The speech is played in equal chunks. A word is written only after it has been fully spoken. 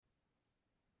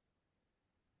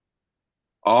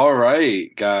All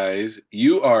right, guys,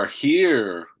 you are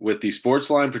here with the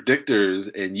Sportsline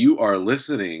Predictors, and you are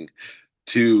listening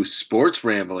to Sports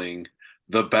Rambling,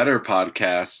 the Better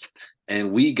podcast.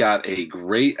 And we got a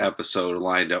great episode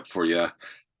lined up for you.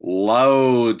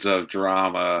 Loads of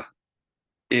drama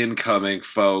incoming,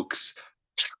 folks.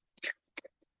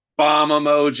 Bomb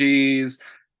emojis,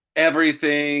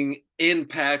 everything,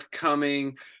 impact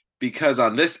coming. Because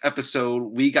on this episode,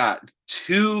 we got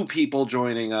two people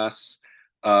joining us.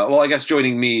 I guess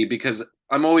joining me because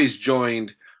I'm always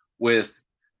joined with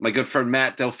my good friend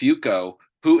Matt Del Fuco,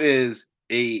 who is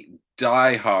a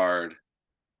diehard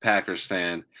Packers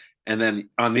fan. And then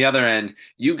on the other end,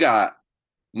 you got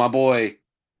my boy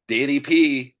Danny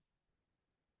P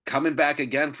coming back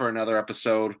again for another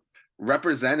episode,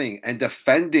 representing and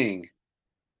defending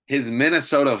his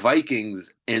Minnesota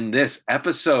Vikings in this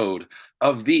episode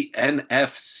of the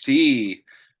NFC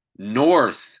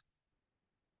North.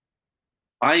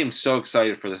 I am so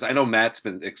excited for this. I know Matt's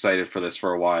been excited for this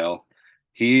for a while.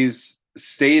 He's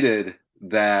stated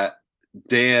that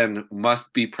Dan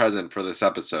must be present for this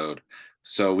episode.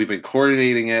 So we've been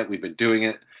coordinating it. We've been doing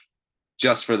it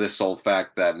just for this sole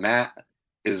fact that Matt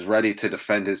is ready to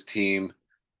defend his team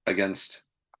against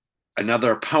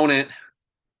another opponent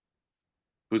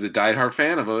who's a diehard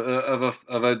fan of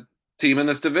a team in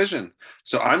this division.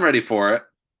 So I'm ready for it.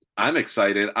 I'm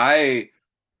excited. I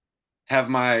have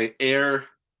my air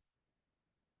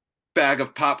bag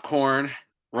of popcorn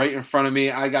right in front of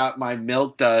me. I got my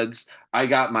milk duds. I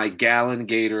got my gallon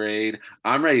Gatorade.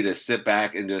 I'm ready to sit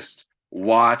back and just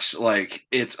watch like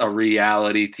it's a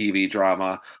reality TV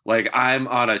drama. Like I'm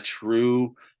on a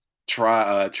true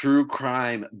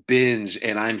crime binge,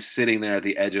 and I'm sitting there at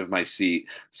the edge of my seat.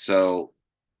 So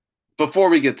before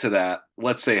we get to that,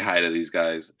 let's say hi to these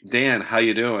guys. Dan, how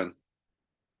you doing?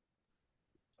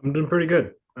 I'm doing pretty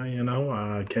good.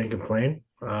 Can't complain.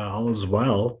 All is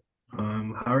well.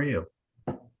 How are you?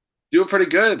 Doing pretty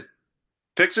good.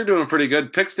 Picks are doing pretty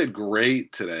good. Picks did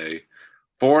great today.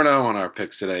 4-0 on our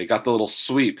picks today. Got the little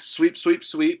sweep. Sweep, sweep,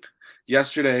 sweep.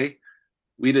 Yesterday,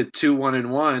 we did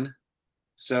 2-1-1.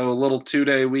 So a little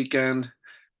 2-day weekend.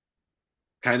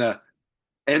 Kind of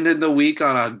ended the week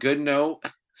on a good note.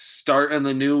 Starting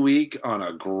the new week on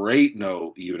a great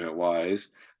note, unit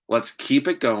wise. Let's keep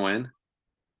it going.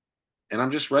 And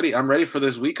I'm just ready. I'm ready for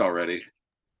this week already.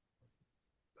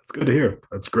 That's good to hear.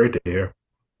 That's great to hear.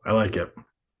 I like it.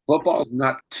 Football's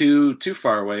not too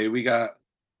far away. We got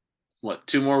what,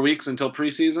 2 more weeks until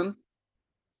preseason?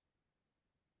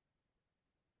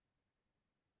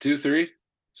 2, 3,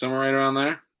 somewhere right around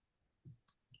there.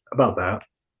 About that.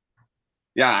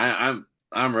 Yeah,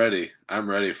 I'm ready. I'm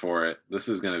ready for it. This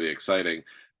is going to be exciting.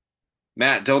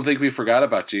 Matt, don't think we forgot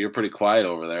about you. You're pretty quiet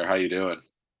over there. How you doing?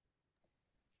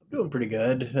 Doing pretty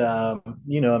good.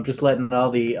 I'm just letting all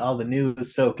the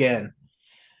news soak in.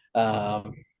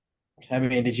 Um, I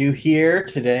mean, did you hear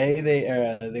today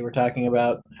they were talking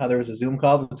about how there was a Zoom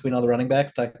call between all the running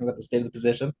backs talking about the state of the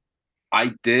position?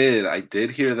 I did. I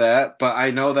did hear that, but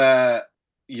I know that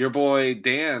your boy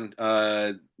Dan,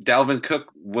 Dalvin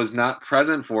Cook was not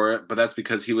present for it, but that's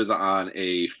because he was on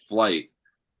a flight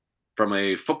from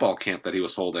a football camp that he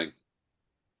was holding.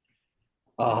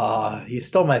 Oh, you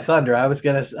stole my thunder. I was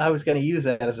gonna use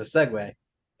that as a segue.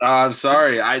 I'm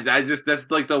sorry. I just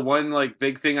that's like the one like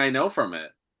big thing I know from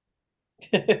it.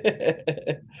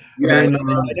 I Yeah.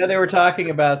 know they were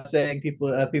talking about saying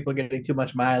people getting too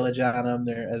much mileage on them.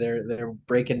 They're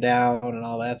breaking down and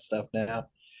all that stuff now.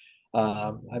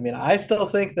 I mean, I still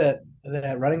think that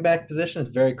running back position is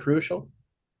very crucial.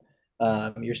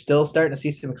 You're still starting to see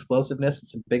some explosiveness and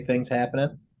some big things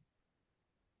happening.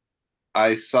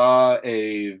 I saw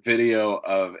a video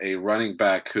of a running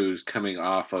back who's coming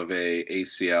off of a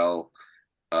ACL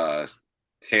uh,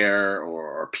 tear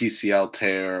or PCL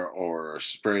tear or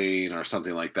sprain or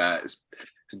something like that. It's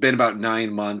been about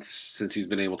 9 months since he's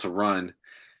been able to run,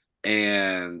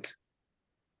 and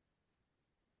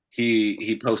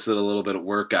he posted a little bit of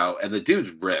workout, and the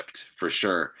dude's ripped for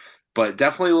sure. But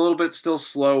definitely a little bit still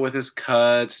slow with his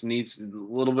cuts. Needs a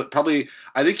little bit. Probably,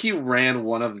 I think he ran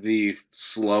one of the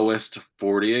slowest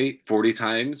 40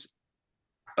 times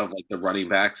of like the running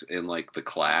backs in like the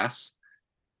class,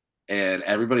 and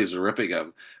everybody's ripping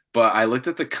him. But I looked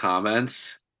at the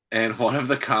comments, and one of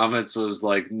the comments was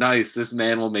like, "Nice, this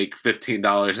man will make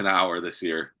 $15 an hour this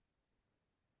year."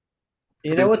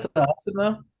 You know what's awesome though?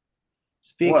 What?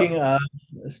 Speaking of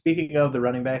speaking of the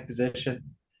running back position,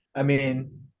 I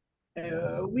mean,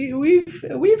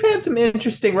 we've had some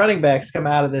interesting running backs come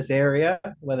out of this area,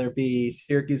 whether it be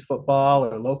Syracuse football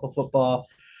or local football.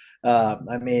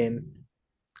 I mean,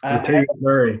 I, Latavius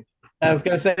Murray. I was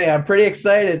gonna say I'm pretty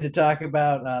excited to talk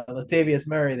about Latavius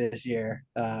Murray this year.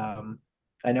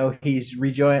 I know he's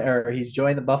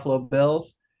joined the Buffalo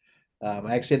Bills.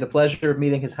 I actually had the pleasure of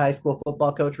meeting his high school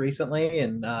football coach recently,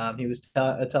 and he was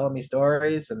telling me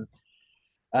stories. And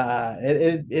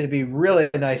it'd be really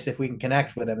nice if we can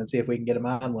connect with him and see if we can get him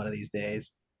on one of these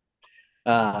days.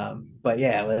 But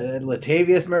yeah,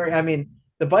 Latavius Murray. I mean,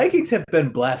 the Vikings have been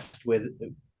blessed with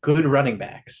good running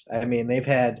backs. I mean, they've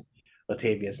had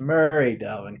Latavius Murray,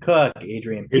 Dalvin Cook,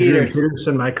 Adrian Adrian Peterson.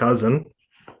 Peterson, my cousin.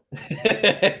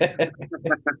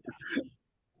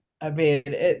 I mean,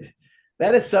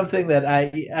 that is something that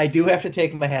I do have to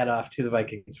take my hat off to the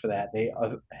Vikings for that. They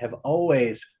have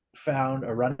always found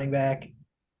a running back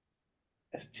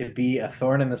to be a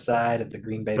thorn in the side of the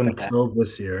Green Bay Packers. Until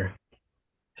this year.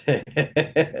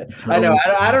 I know.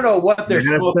 I don't know what they're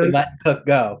smoking letting Cook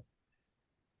go.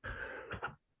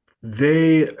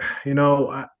 They,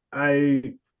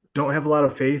 I don't have a lot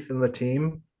of faith in the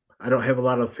team. I don't have a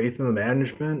lot of faith in the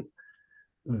management.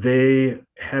 They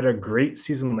had a great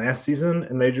season last season,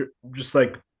 and they just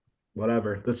like,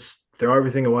 whatever, let's throw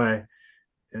everything away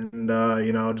and,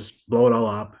 just blow it all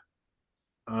up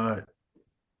and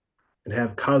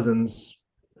have Cousins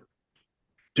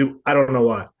do, I don't know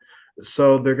what.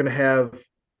 So they're going to have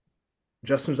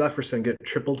Justin Jefferson get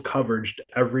tripled coverage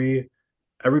every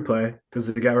play because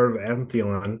they got rid of Adam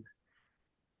Thielen.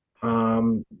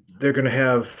 They're going to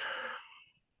have,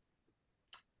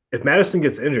 if Madison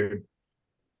gets injured,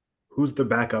 who's the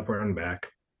backup running back?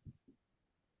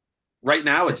 Right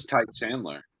now, it's Ty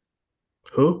Chandler.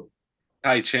 Who?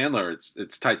 Ty Chandler.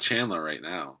 It's Ty Chandler right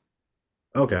now.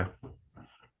 Okay.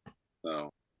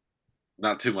 So,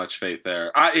 not too much faith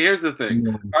there. Here's the thing.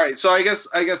 All right, so I guess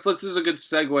this is a good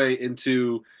segue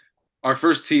into our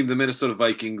first team, the Minnesota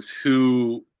Vikings,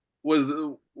 who was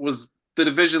the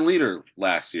division leader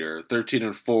last year,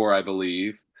 13-4, I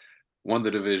believe, won the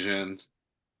division,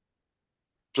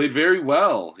 played very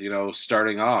well,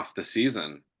 starting off the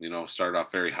season, started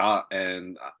off very hot.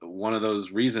 And one of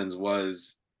those reasons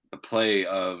was the play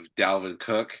of Dalvin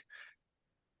Cook,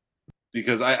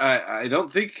 because I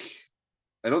don't think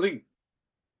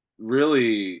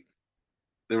really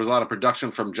there was a lot of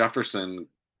production from Jefferson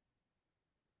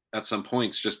at some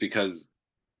points, just because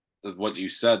of what you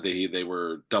said. They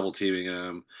were double teaming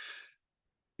him.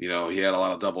 He had a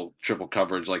lot of double, triple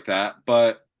coverage like that.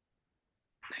 But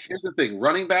here's the thing: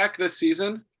 running back this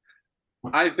season,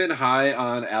 I've been high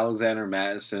on Alexander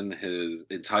Mattison his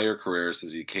entire career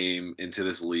since he came into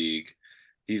this league.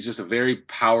 He's just a very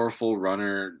powerful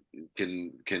runner,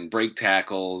 can break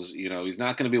tackles. He's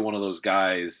not going to be one of those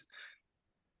guys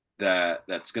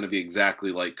that's going to be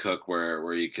exactly like Cook,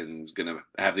 where he is going to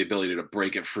have the ability to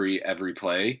break it free every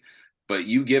play. But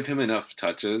you give him enough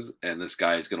touches, and this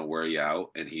guy is going to wear you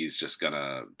out, and he's just going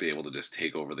to be able to just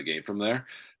take over the game from there.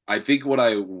 I think what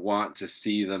I want to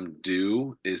see them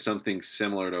do is something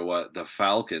similar to what the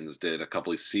Falcons did a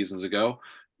couple of seasons ago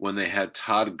when they had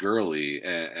Todd Gurley,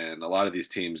 and a lot of these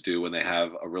teams do when they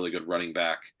have a really good running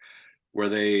back, where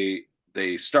they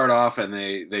start off and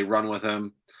they run with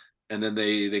him, and then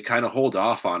they kind of hold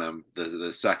off on him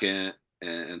the second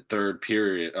and third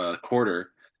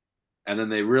quarter, and then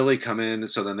they really come in.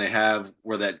 So then they have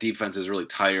where that defense is really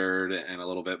tired and a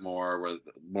little bit more, where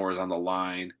more is on the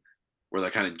line, where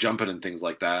they're kind of jumping and things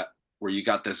like that, where you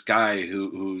got this guy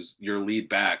who's your lead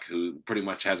back, who pretty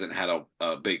much hasn't had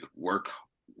a big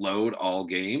workload all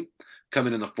game, come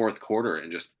in the fourth quarter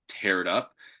and just tear it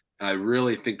up. And I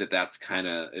really think that's kind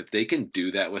of, if they can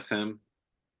do that with him,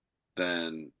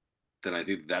 then I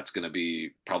think that's going to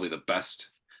be probably the best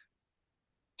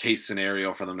case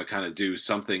scenario for them to kind of do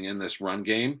something in this run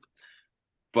game.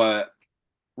 But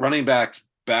running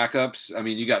backups, I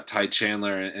mean, you got Ty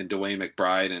Chandler and Dwayne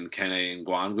McBride and Kene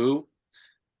Ngwangu.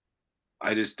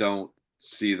 I just don't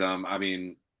see them. I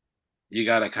mean, you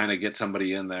got to kind of get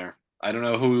somebody in there. I don't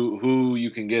know who you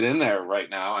can get in there right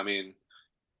now. I mean,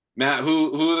 Matt,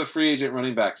 who are the free agent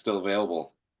running backs still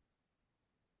available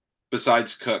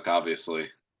besides Cook? Obviously,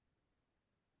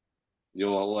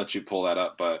 I'll let you pull that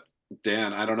up. But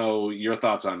Dan, I don't know your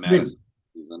thoughts on Madison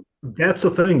season. That's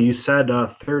the thing. You said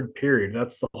third period.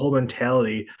 That's the whole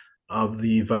mentality of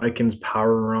the Vikings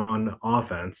power run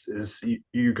offense is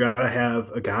you got to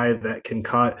have a guy that can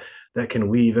cut, that can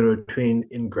weave in between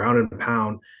in ground and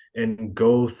pound and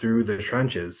go through the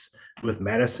trenches. With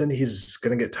Madison, he's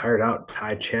going to get tired out.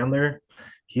 Ty Chandler,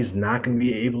 he's not going to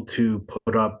be able to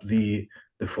put up the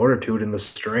fortitude and the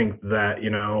strength that,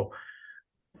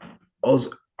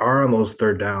 are on those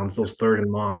third downs, those third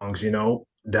and longs.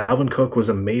 Dalvin Cook was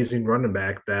amazing running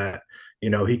back that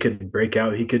He could break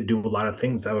out. He could do a lot of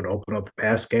things that would open up the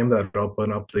pass game, that would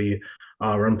open up the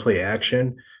run play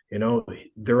action.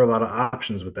 There are a lot of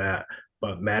options with that.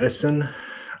 But Madison,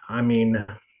 I mean,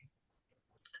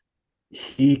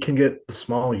 he can get the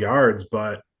small yards,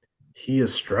 but he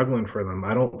is struggling for them.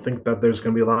 I don't think that there's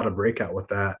going to be a lot of breakout with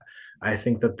that. I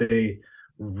think that they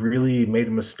really made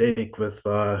a mistake with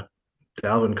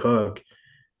Dalvin Cook,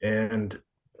 and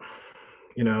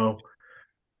you know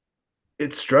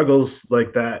it struggles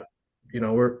like that.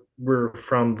 We're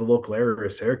from the local area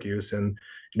of Syracuse, and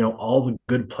all the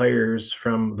good players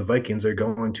from the Vikings are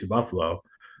going to Buffalo.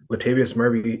 Latavius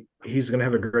Murray, he's going to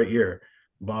have a great year,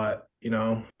 but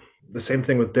the same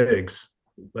thing with Diggs.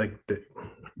 Like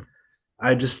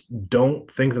I just don't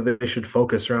think that they should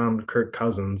focus around Kirk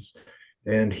Cousins,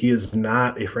 and he is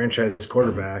not a franchise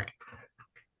quarterback.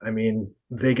 I mean,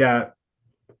 they got,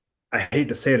 I hate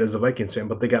to say it as a Vikings fan,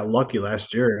 but they got lucky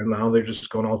last year, and now they're just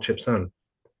going all chips in.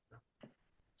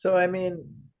 So I mean,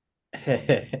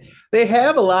 they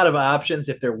have a lot of options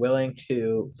if they're willing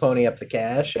to pony up the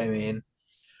cash. I mean,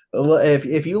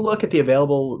 if you look at the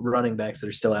available running backs that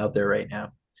are still out there right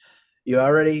now, you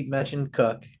already mentioned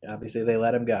Cook. Obviously, they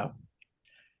let him go.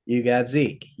 You got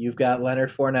Zeke. You've got Leonard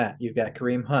Fournette. You've got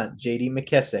Kareem Hunt, J.D.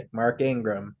 McKissick, Mark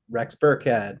Ingram, Rex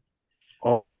Burkhead.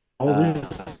 All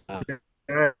these Uh,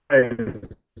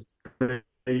 guys,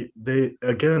 they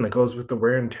again, it goes with the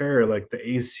wear and tear, like the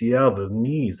ACL, the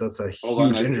knees. That's a Hold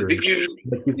on, huge I injury. think you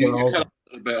Like he's you cut all, out a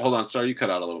little bit. Hold on, sorry, you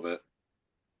cut out a little bit.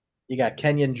 you got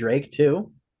Kenyon Drake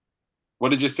too. What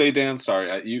did you say, Dan?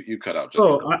 Sorry, you cut out just a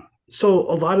so little. so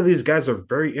a lot of these guys are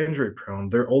very injury prone.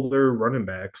 They're older running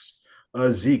backs.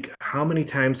 Zeke, how many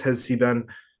times has he been?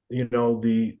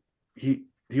 The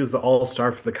he was the all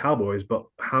star for the Cowboys, but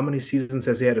how many seasons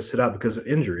has he had to sit out because of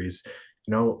injuries?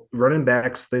 Running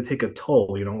backs, they take a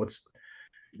toll.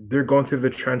 They're going through the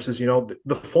trenches.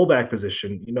 The fullback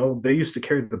position. They used to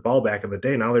carry the ball back in the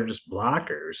day. Now they're just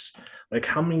blockers. Like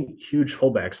how many huge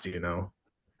fullbacks do you know?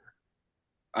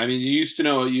 I mean, you used to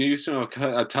know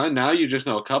a ton. Now you just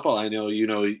know a couple. I know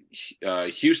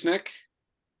Husnick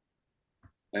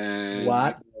and you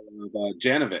Watt. know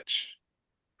Janovich,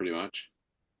 pretty much.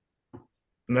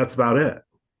 And that's about it.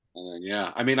 And then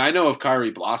yeah, I mean, I know of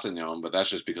Kyrie Blassignon, but that's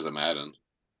just because of Madden.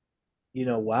 You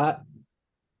know Watt.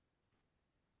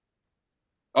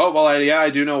 Oh well, yeah, I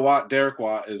do know Watt. Derek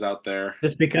Watt is out there.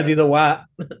 Just because he's a Watt.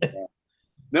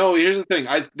 No, here's the thing.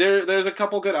 There's a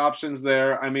couple good options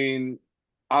there. I mean,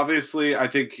 obviously, I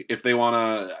think if they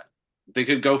wanna, they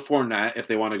could go Fournette if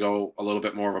they want to go a little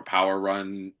bit more of a power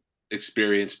run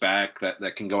experience back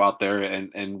that can go out there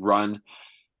and run.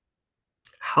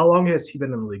 How long has he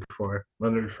been in the league for,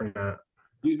 Leonard Fournette?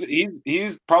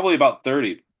 He's probably about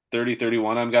 30,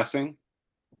 31, I'm guessing.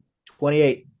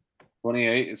 28.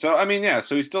 28. So I mean, yeah,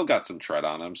 so he's still got some tread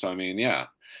on him. So I mean, yeah.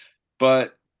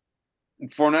 But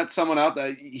Fournette, someone out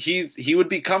that he would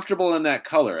be comfortable in that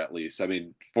color at least. I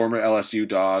mean, former LSU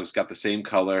dogs got the same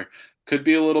color. Could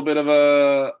be a little bit of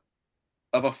a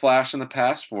flash in the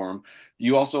past for him.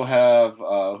 You also have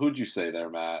who'd you say there,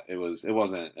 Matt? It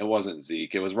wasn't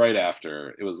Zeke. It was right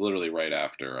after. It was literally right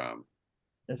after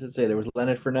As I say, there was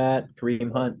Leonard Fournette,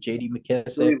 Kareem Hunt, J.D.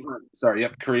 McKissick. Kareem Hunt. Sorry,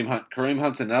 yep, Kareem Hunt. Kareem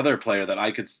Hunt's another player that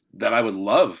I would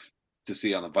love to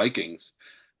see on the Vikings.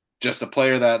 Just a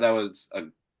player that was a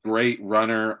great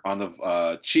runner on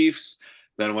the Chiefs,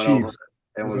 then went over Chiefs.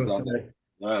 I and was was gonna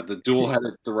on say. the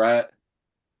dual-headed threat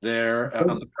there on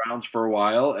the Browns for a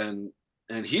while, and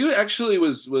he actually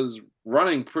was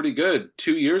running pretty good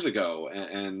 2 years ago,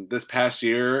 and this past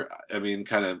year, I mean,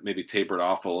 kind of maybe tapered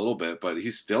off a little bit, but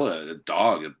he's still a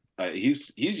dog.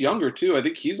 He's younger too. I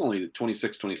think he's only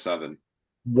 26, 27.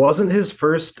 Wasn't his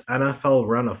first NFL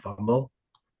run a fumble?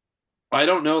 I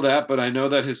don't know that, but I know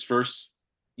that his first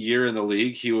year in the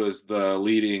league, he was the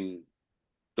league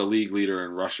leader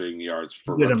in rushing yards He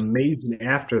for did rookie. amazing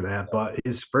after that, but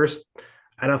his first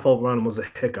NFL run was a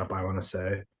hiccup, I want to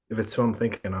say, if it's who I'm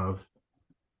thinking of.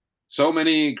 So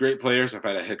many great players have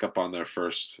had a hiccup on their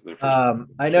first.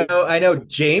 I know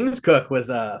James Cook was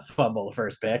a fumble the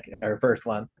first pick or first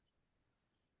one,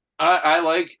 I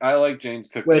like James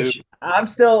Cook too. which I'm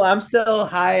still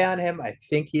high on him. I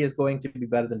think he is going to be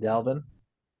better than Dalvin.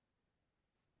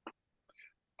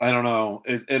 I don't know.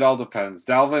 It all depends.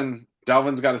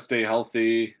 Dalvin's got to stay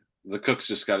healthy. The Cooks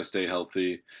just got to stay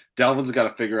healthy. Dalvin's got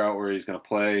to figure out where he's going to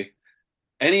play.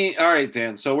 All right,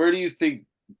 Dan. So where do you think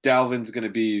Dalvin's going to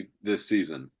be this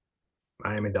season?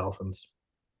 Miami Dolphins.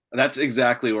 That's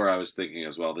exactly where I was thinking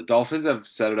as well. The Dolphins have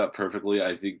set it up perfectly.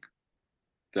 I think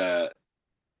that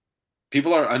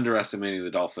people are underestimating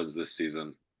the Dolphins this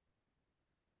season.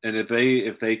 And if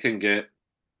they can get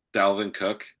Dalvin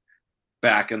Cook,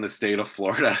 back in the state of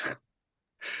Florida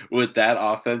with that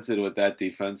offense and with that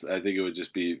defense, I think it would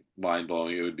just be mind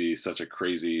blowing. It would be such a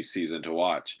crazy season to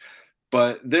watch.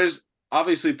 But there's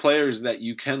obviously players that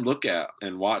you can look at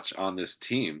and watch on this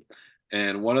team.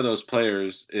 And one of those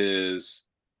players is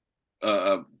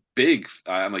a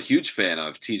I'm a huge fan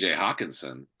of TJ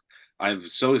Hawkinson. I'm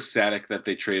so ecstatic that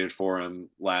they traded for him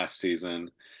last season.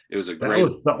 It was a That great.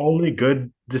 was the only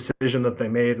good decision that they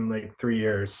made in like 3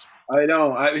 years. I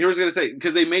know. Here was going to say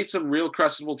because they made some real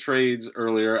questionable trades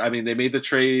earlier. I mean, they made the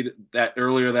trade that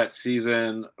earlier that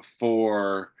season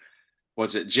for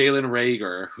what's it, Jalen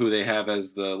Rager, who they have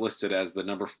as the listed as the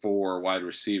number 4 wide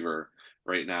receiver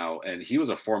right now, and he was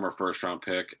a former first round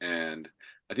pick, and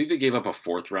I think they gave up a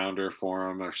fourth rounder for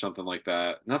him or something like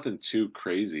that. Nothing too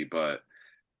crazy, but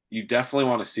you definitely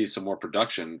want to see some more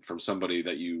production from somebody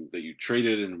that you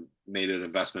traded and made an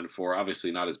investment for.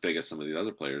 Obviously, not as big as some of the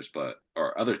other players, but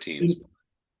or other teams.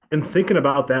 And thinking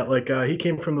about that, like he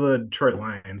came from the Detroit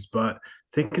Lions, but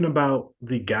thinking about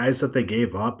the guys that they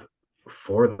gave up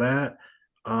for that,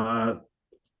 uh,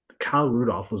 Kyle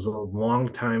Rudolph was a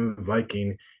long-time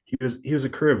Viking. He was a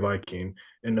career Viking,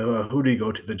 and who do you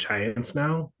go to? The Giants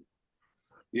now,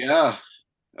 Yeah,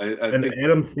 I and think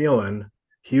Adam Thielen.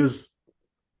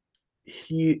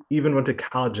 He even went to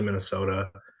college in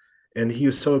Minnesota, and he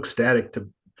was so ecstatic to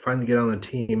finally get on the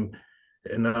team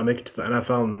and make it to the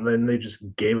NFL. And then they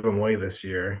just gave him away this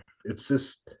year. It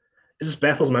just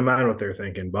baffles my mind what they're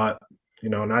thinking. But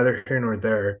neither here nor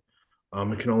there.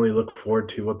 We can only look forward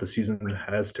to what the season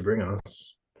has to bring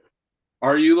us.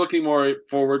 Are you looking more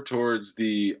forward towards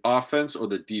the offense or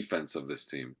the defense of this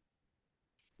team?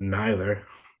 Neither.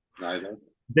 Neither.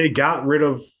 They got rid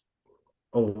of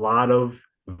a lot of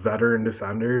veteran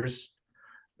defenders,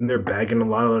 and they're begging a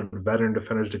lot of veteran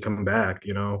defenders to come back.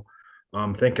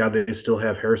 Thank God they still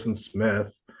have Harrison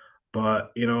Smith,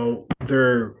 but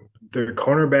their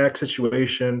cornerback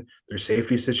situation, their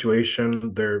safety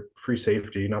situation, their free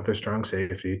safety, not their strong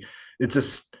safety.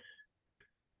 It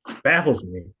baffles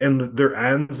me. And their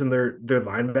ends and their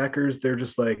linebackers, they're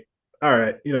just like, all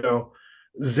right,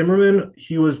 Zimmerman,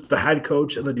 he was the head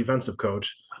coach and the defensive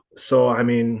coach. So I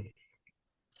mean,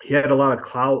 he had a lot of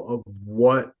clout of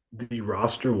what the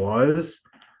roster was,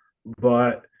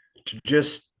 but to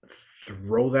just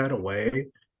throw that away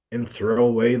and throw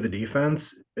away the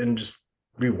defense and just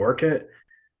rework it,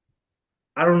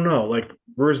 I don't know. Like,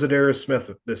 where's Zadarius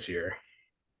Smith this year?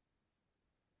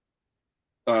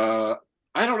 Uh,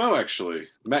 I don't know actually.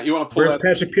 Matt, you want to pull Where's that?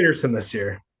 Patrick Peterson this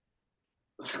year?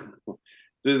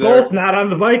 There, Both not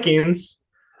on the Vikings.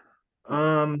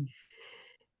 Um,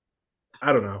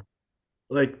 I don't know.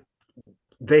 Like,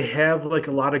 they have like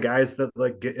a lot of guys that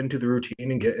like get into the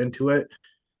routine and get into it,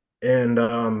 and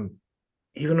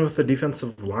even with the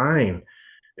defensive line,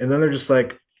 and then they're just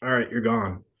like, all right, you're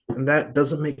gone, and that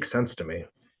doesn't make sense to me.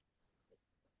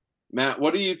 Matt,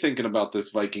 what are you thinking about this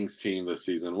Vikings team this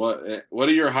season? What are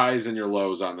your highs and your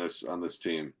lows on this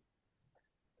team?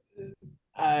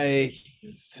 I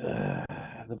uh,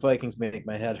 the Vikings make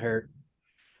my head hurt.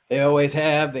 They always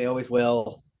have. They always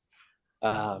will. Be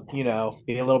a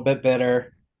little bit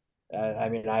bitter.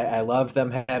 I love them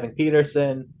having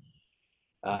Peterson.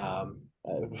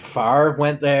 Favre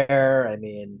went there. I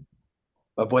mean,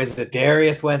 my boy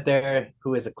Zadarius went there,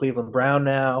 who is a Cleveland Brown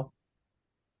now,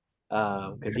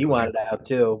 because he wanted out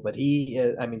too. But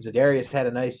Zadarius had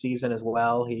a nice season as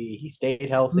well. He stayed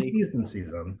healthy.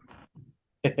 Season.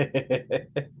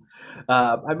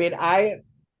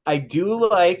 I do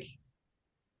like.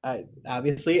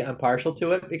 Obviously, I'm partial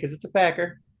to it because it's a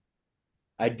Packer.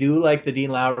 I do like the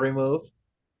Dean Lowry move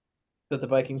that the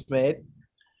Vikings made.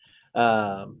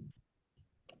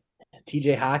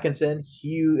 TJ Hawkinson,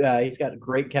 he's got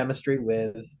great chemistry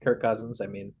with Kirk Cousins. I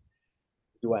mean,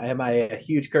 am I a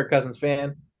huge Kirk Cousins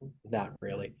fan? Not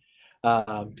really.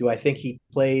 Do I think he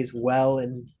plays well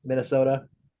in Minnesota?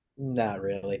 Not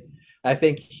really. I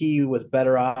think he was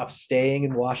better off staying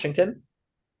in Washington.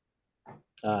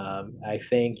 I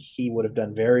think he would have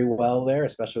done very well there,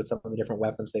 especially with some of the different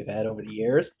weapons they've had over the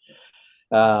years.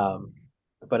 But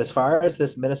as far as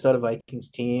this Minnesota Vikings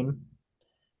team,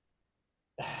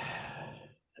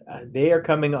 they are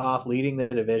coming off leading the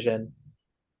division.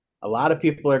 A lot of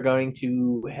people are going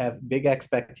to have big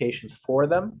expectations for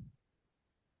them.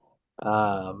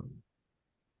 A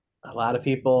lot of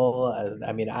people.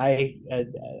 I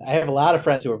have a lot of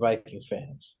friends who are Vikings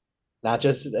fans, not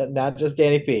just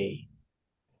Danny P.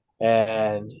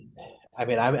 And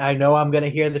I know I'm going to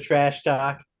hear the trash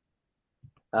talk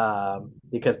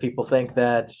because people think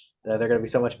that they're going to be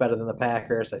so much better than the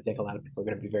Packers. I think a lot of people are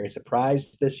going to be very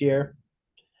surprised this year,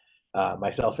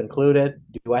 myself included.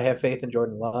 Do I have faith in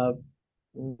Jordan Love?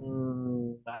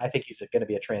 I think he's going to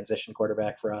be a transition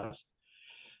quarterback for us.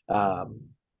 Um,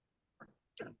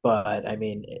 but I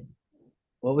mean,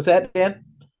 what was that, Dan?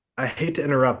 I hate to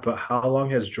interrupt, but how long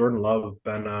has Jordan Love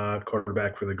been a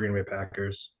quarterback for the Green Bay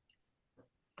Packers?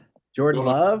 Jordan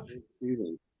Going on Love?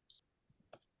 season,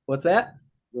 What's that?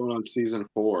 going on season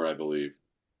 4, I believe.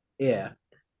 Yeah.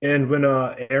 And when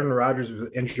Aaron Rodgers was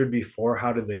injured before,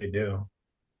 how did they do?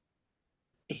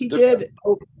 He Dep- did.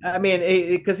 I mean,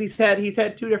 because he's had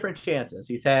two different chances.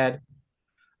 He's had,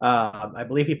 I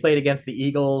believe he played against the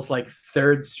Eagles like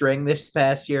third string this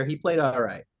past year. He played all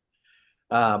right.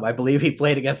 I believe he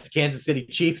played against the Kansas City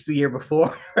Chiefs the year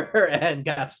before and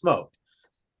got smoked.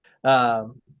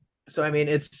 Um, so I mean,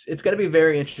 it's going to be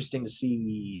very interesting to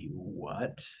see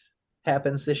what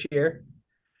happens this year.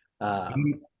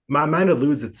 Um, My mind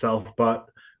eludes itself, but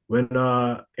when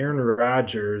Aaron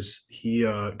Rodgers he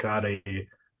got a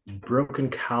broken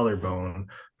collarbone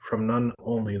from none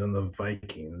only than the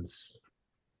Vikings.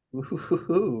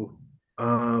 Ooh,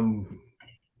 Um,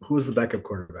 who was the backup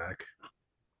quarterback?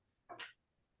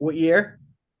 what year?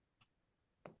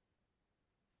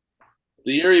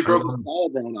 The year he broke his Um,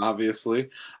 collarbone, obviously.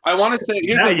 I want to say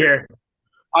here's that the year.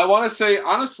 I want to say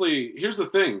honestly, here's the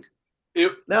thing.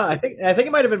 If No, I think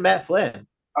it might have been Matt Flynn.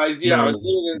 I No,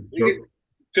 was it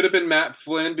could have been Matt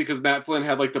Flynn because Matt Flynn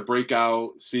had like the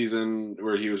breakout season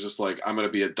where he was just like, I'm gonna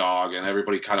be a dog, and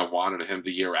everybody kind of wanted him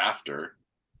the year after.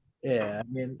 Yeah, I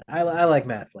mean, I like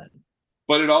Matt Flynn.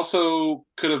 But it also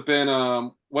could have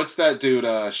been what's that dude?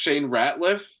 Shane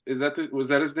Ratliff? Was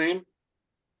that his name?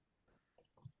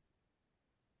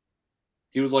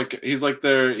 He was like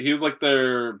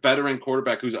their veteran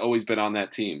quarterback who's always been on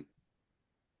that team.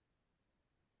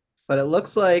 But it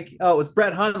looks like it was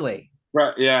Brett Hundley.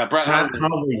 Brett, yeah, Brett Matt Hundley.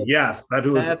 Huntley. Yes, That's what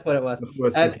it was. that's what I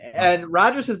was And thinking of. and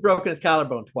Rogers has broken his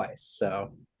collarbone twice.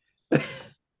 So, It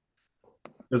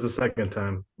was the second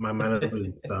time. My mind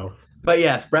eludes itself. but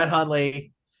yes, Brett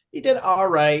Hundley, he did all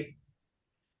right.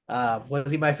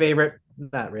 Was he my favorite?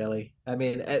 Not really. I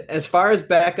mean, as far as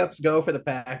backups go for the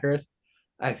Packers,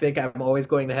 I think I'm always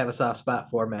going to have a soft spot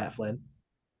for Matt Flynn.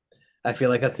 I feel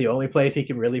like that's the only place he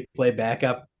can really play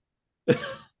backup.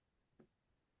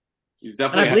 He's And I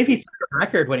definitely believe he set a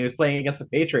record when he was playing against the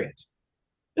Patriots.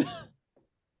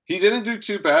 he didn't do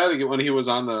too bad when he was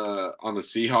on the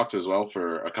Seahawks as well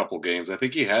for a couple games. I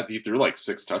think he threw like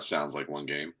 6 touchdowns like one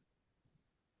game.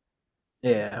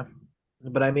 Yeah.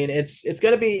 But I mean,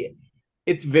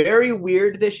 it's very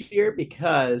weird this year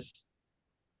because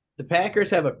the Packers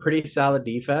have a pretty solid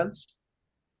defense.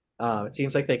 It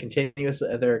seems like they're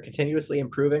continuously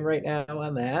improving right now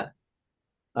on that.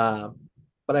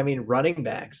 But I mean, running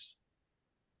backs.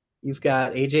 You've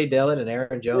got AJ Dillon and Aaron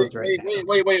Wait, Jones right wait, now. wait,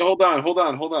 wait, wait. Hold on.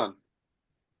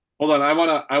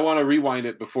 I wanna rewind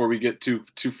it before we get too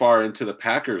far into the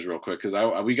Packers real quick because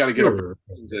I we got to get our Sure.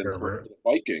 predictions in for the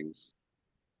Vikings.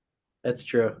 That's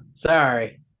true.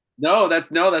 Sorry. No,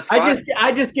 that's I fine. just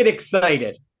I just get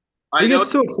excited. I We know get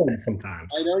so excited I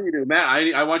sometimes. know you do, Matt.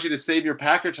 I want you to save your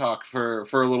Packer talk for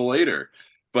a little later.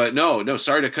 But no,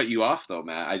 sorry to cut you off though,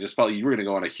 Matt. I just felt you were going to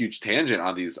go on a huge tangent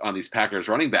on these Packers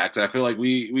running backs, and I feel like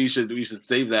we should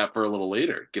save that for a little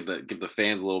later. Give the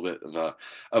fans a little bit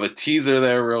of a teaser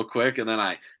there, real quick, and then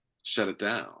I shut it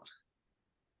down.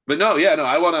 But no, yeah,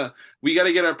 no, we got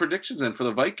to get our predictions in for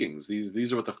the Vikings.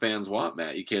 These are what the fans want,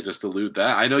 Matt. You can't just elude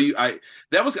that. I know you. I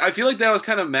feel like that was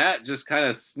kind of Matt just kind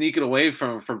of sneaking away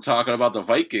from talking about the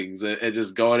Vikings and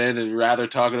just going in and rather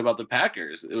talking about the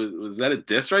Packers. Was that a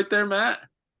diss right there, Matt?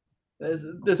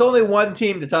 There's only one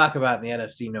team to talk about in the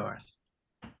NFC North.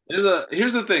 Here's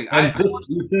the thing. And this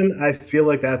season, I feel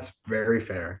like that's very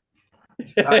fair.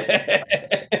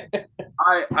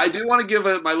 I do want to give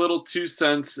my little 2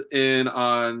 cents in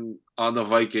on the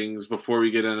Vikings before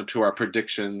we get into our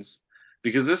predictions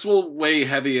because this will weigh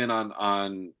heavy in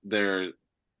on their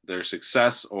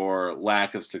success or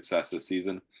lack of success this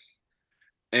season.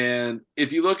 And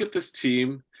if you look at this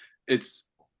team, it's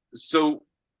so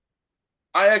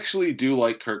I actually do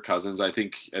like Kirk Cousins. I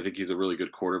think he's a really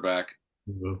good quarterback.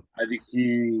 Mhm. I think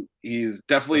he's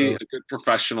definitely a good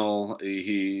professional.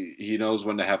 He knows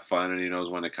when to have fun and he knows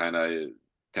when to kind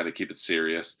of keep it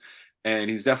serious. And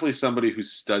he's definitely somebody who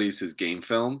studies his game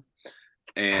film.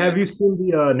 And Have you seen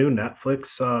the new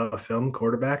Netflix film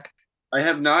Quarterback? I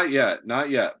have not yet,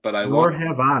 but I Nor want.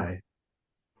 have I.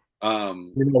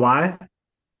 Um, You know why?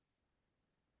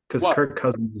 Because well, Kirk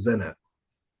Cousins is in it.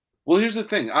 well, here's the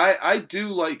thing. I do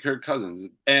like Kirk Cousins,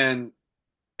 and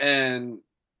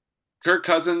Kirk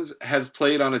Cousins has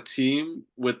played on a team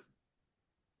with.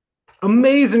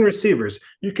 Amazing receivers.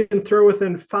 You can throw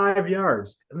within 5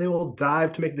 yards and they will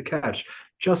dive to make the catch.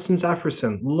 Justin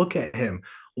Jefferson, look at him.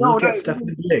 No, Look no, at Stephon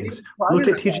even Diggs. prior Look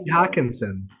to at TJ that, though.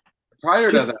 Hawkinson. Prior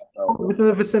to Just that, though, within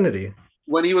the vicinity.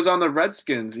 when he was on the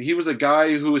Redskins, he was a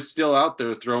guy who was still out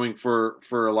there throwing for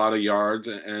a lot of yards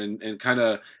and kind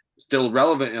of still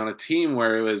relevant on a team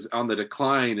where it was on the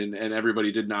decline and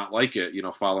everybody did not like it,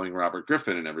 following Robert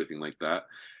Griffin and everything like that.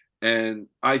 And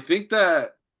I think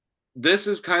that this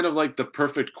is kind of like the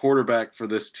perfect quarterback for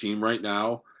this team right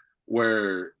now,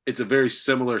 where it's a very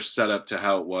similar setup to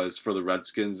how it was for the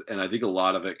Redskins. And I think a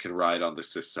lot of it can ride on the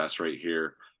success right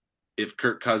here. If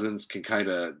Kirk Cousins can kind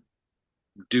of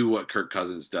do what Kirk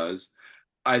Cousins does,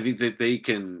 I think that they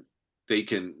can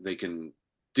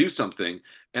do something.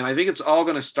 And I think it's all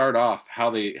going to start off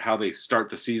how they start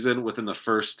the season within the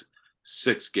first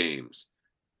 6 games.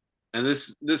 And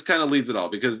this kind of leads it all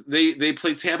because they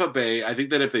play Tampa Bay. I think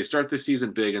that if they start the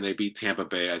season big and they beat Tampa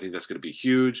Bay, I think that's going to be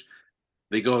huge.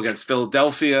 They go against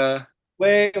Philadelphia.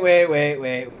 Wait. They're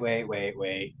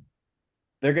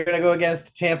going to go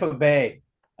against Tampa Bay.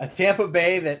 A Tampa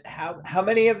Bay that how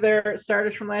many of their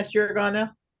starters from last year are gone now?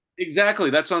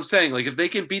 Exactly. That's what I'm saying. Like if they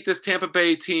can beat this Tampa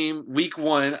Bay team week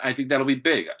 1, I think that'll be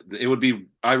big. It would be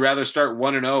I'd rather start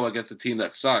 1-0 against a team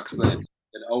that sucks than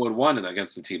 0-1 and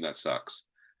against a team that sucks.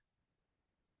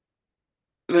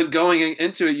 And then going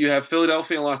into it, you have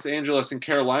Philadelphia and Los Angeles and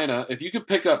Carolina. If you could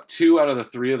pick up 2 out of the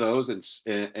 3 of those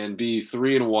and be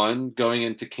 3-1 going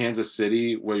into Kansas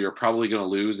City, where you're probably going to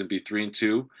lose, and be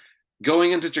 3-2,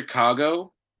 going into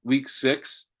Chicago week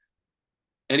 6,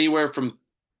 anywhere from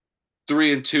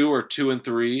 3-2 or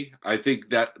 2-3, I think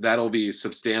that'll be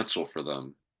substantial for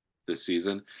them this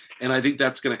season, and I think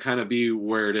that's going to kind of be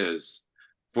where it is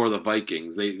for the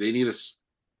Vikings. They need to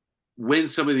win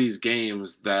some of these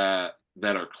games that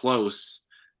are close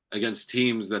against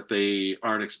teams that they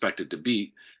aren't expected to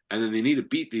beat, and then they need to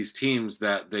beat these teams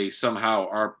that they somehow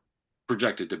are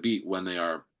projected to beat when they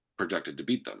are projected to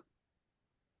beat them.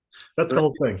 That's the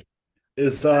whole thing.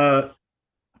 Is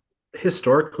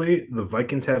historically the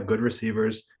Vikings have good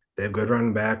receivers, they have good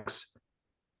running backs.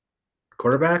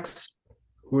 Quarterbacks,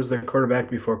 who was their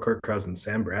quarterback before Kirk Cousins?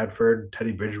 Sam Bradford,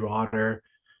 Teddy Bridgewater,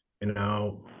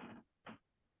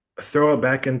 throw it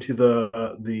back into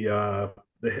the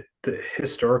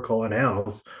historical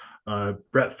annals.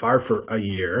 Brett Favre for a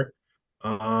year,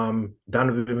 Donovan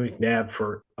McNabb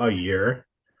for a year.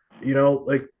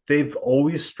 Like they've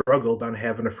always struggled on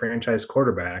having a franchise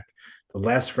quarterback. The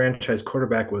last franchise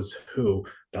quarterback was who?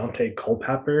 Dante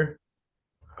Culpepper.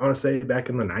 I want to say back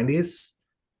in the 90s.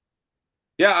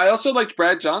 Yeah, I also liked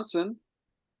Brad Johnson.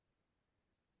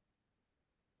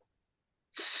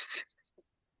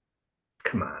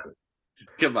 Come on.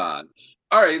 Come on.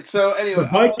 All right. So anyway, The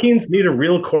Vikings need a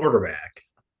real quarterback.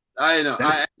 I know.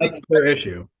 That's their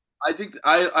issue. I think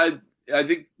I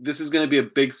think this is going to be a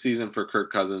big season for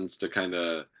Kirk Cousins to kind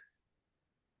of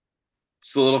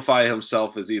solidify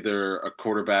himself as either a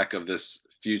quarterback of this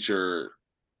future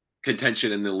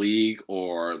contention in the league,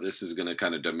 or this is going to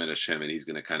kind of diminish him and he's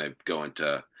going to kind of go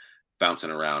into bouncing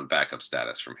around backup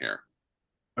status from here.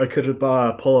 I could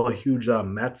pull a huge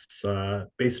Mets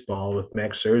baseball with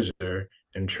Max Scherzer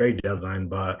and trade deadline,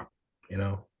 but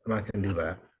I'm not going to do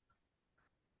that.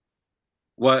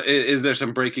 What is there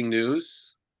some breaking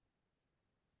news?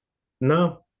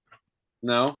 No.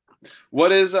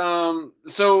 What is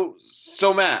so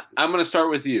Matt, I'm going to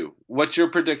start with you. What's your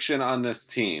prediction on this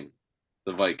team,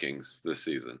 the Vikings, this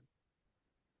season?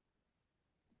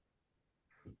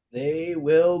 They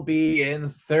will be in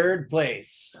third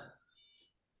place.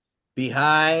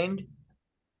 Behind,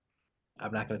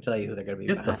 I'm not going to tell you who they're going to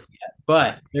be behind yet,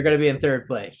 but they're going to be in third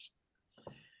place.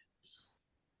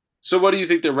 So what do you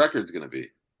think their record's going to be?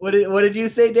 What did you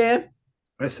say, Dan?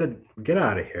 I said, get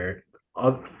out of here.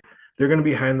 They're going to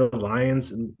be behind the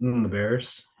Lions and the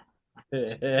Bears.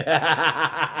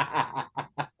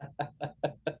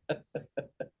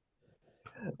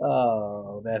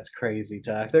 Oh, that's crazy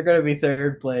talk. They're going to be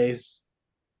third place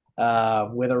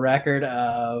with a record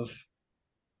of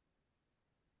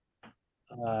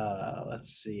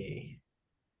let's see.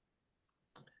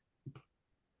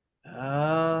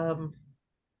 8-9.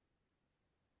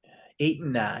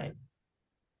 8-9.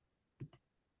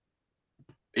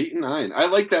 I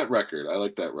like that record.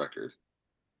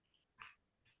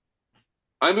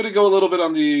 I'm going to go a little bit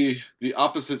on the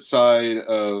opposite side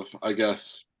of, I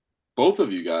guess, both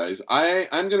of you guys.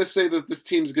 I'm going to say that this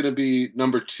team's going to be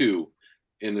number 2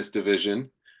 in this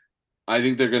division. I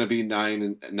think they're going to be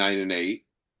 9-8,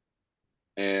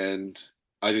 and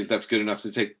I think that's good enough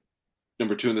to take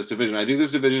number 2 in this division. I think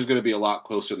this division is going to be a lot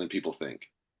closer than people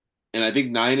think. And I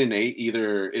think 9-8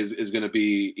 either is going to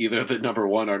be either the number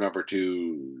one or number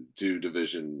two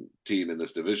division team in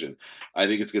this division. I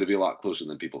think it's going to be a lot closer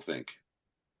than people think.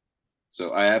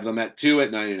 So I have them at 2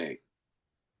 at 9-8.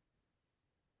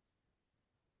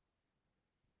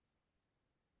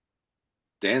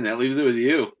 Dan, that leaves it with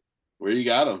you. Where you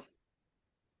got them?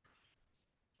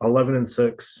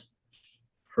 11-6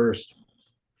 first.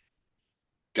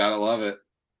 Gotta love it.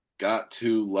 Got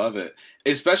to love it,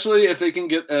 especially if they can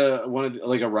get one of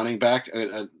like a running back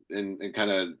and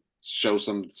kind of show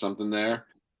something there.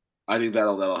 I think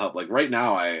that'll help. Like right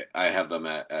now, I have them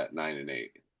at 9-8,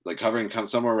 like covering come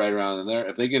somewhere right around in there.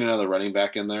 If they get another running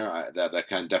back in there, that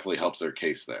kind of definitely helps their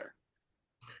case there.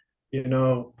 You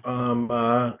know,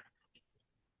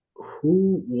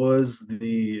 who was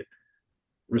the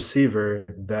receiver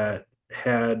that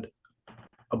had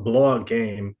a blowout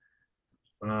game?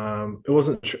 It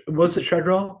wasn't. Was it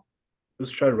Treadwell? It was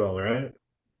Treadwell, right?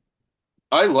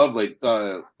 I love like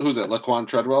who's that? Laquan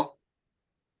Treadwell.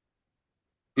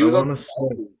 He I was on want the to say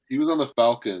Falcons. He was on the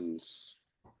Falcons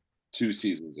 2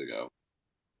 seasons ago.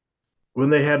 when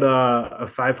they had a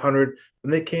 500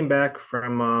 when they came back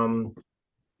from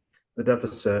the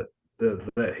deficit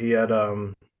that he had.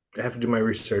 I have to do my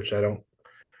research. I don't.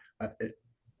 It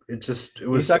You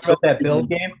was talking so, about that Bills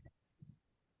game?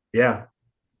 yeah.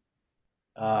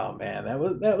 Oh man,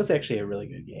 that was actually a really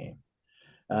good game.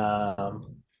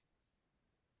 Um,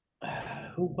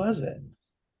 who was it?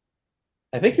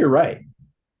 I think you're right.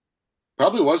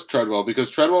 Probably was Treadwell because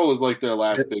Treadwell was like their It,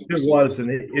 last big it receiver. was,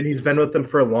 and he's been with them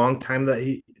for a long time.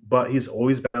 But he's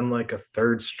always been like a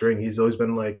third string. He's always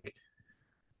been like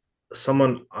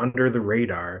someone under the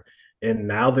radar, and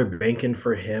now they're banking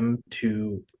for him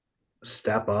to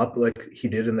step up like he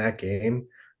did in that game.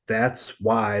 That's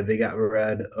why they got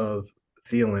rid of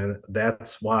Thielen.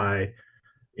 That's why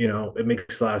it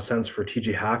makes a lot of sense for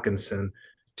TJ Hawkinson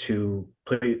to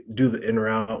do the in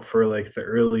route for like the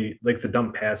early, like the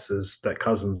dump passes that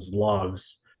Cousins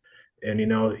loves. And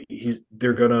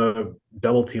they're gonna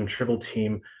double team, triple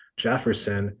team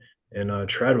Jefferson and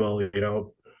Treadwell.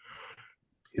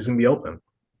 He's gonna be open.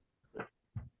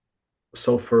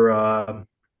 So for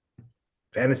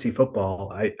fantasy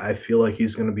football, I feel like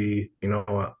he's gonna be an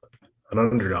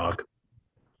underdog.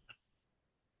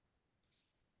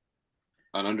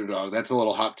 An underdog. That's a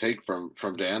little hot take from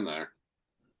Dan there.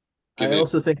 I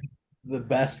also think the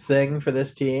best thing for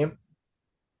this team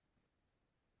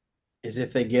is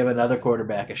if they give another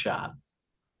quarterback a shot.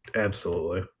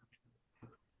 Absolutely.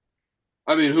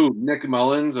 I mean, who? Nick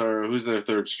Mullins or who's their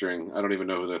third string? I don't even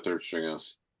know who their third string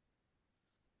is.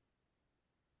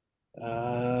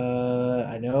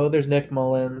 I know there's Nick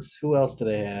Mullins. Who else do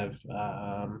they have?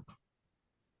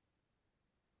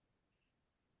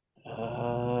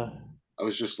 I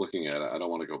was just looking at it. I don't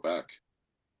want to go back.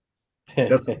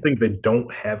 That's the thing. They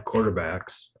don't have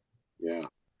quarterbacks. Yeah.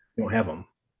 They don't have them.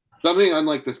 Something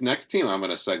unlike this next team I'm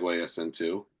going to segue us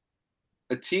into.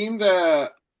 A team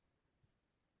that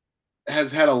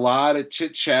has had a lot of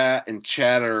chit chat and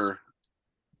chatter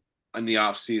in the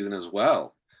off season as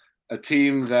well. A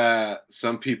team that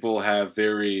some people have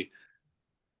very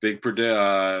big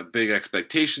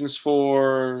expectations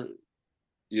for.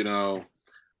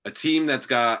 A team that's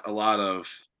got a lot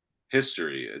of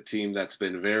history. A team that's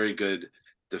been very good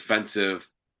defensive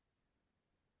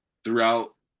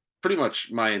throughout pretty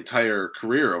much my entire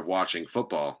career of watching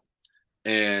football,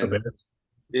 and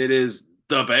it is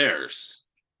the Bears.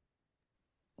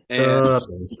 And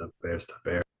the Bears.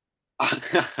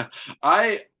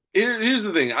 Here's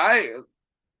the thing.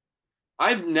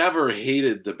 I've never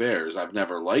hated the Bears. I've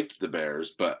never liked the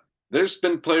Bears, but there's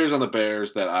been players on the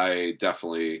Bears that I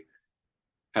definitely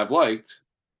have liked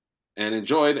and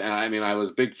enjoyed. And I mean, I was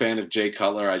a big fan of Jay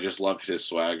Cutler. I just loved his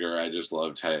swagger. I just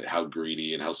loved how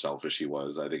greedy and how selfish he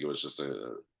was. I just think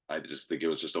it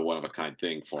was just a one of a kind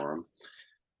thing for him.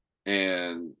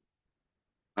 And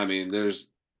I mean, there's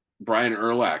Brian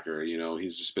Urlacher.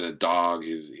 He's just been a dog.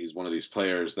 He's one of these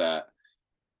players that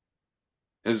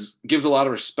gives a lot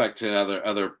of respect to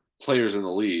other players in the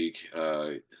league.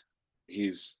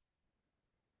 It's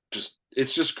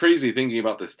just crazy thinking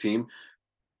about this team.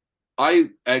 I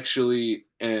actually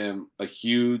am a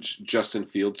huge Justin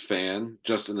Fields fan,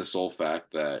 just in the sole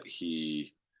fact that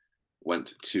he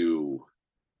went to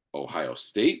Ohio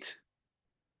State.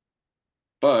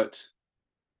 But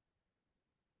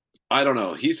I don't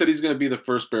know. He said he's going to be the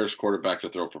first Bears quarterback to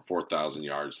throw for 4,000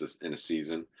 yards in a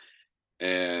season.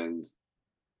 And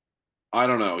I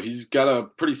don't know. He's got a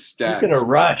pretty stacked. He's going to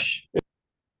rush.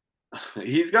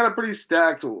 He's got a pretty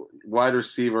stacked wide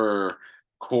receiver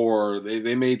core.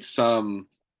 They made some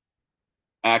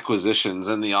acquisitions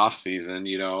in the offseason.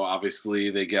 Obviously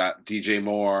they got DJ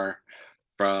Moore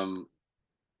from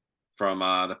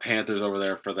the Panthers over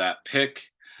there for that pick.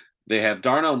 They have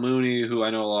Darnell Mooney, who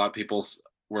I know a lot of people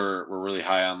were really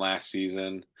high on last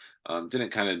season.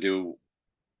 Didn't kind of do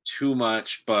too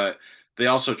much, but they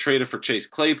also traded for Chase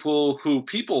Claypool, who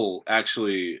people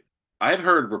actually I've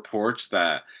heard reports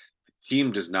that the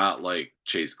team does not like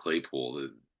Chase Claypool.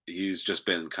 He's just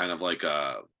been kind of like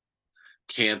a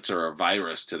cancer, a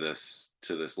virus to this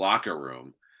locker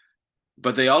room.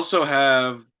 But they also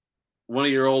have one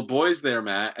of your old boys there,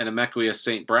 Matt, and Emekwia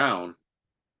St. Brown,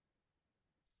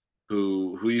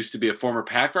 who used to be a former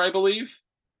Packer, I believe.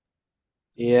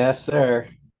 Yes, sir.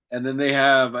 And then they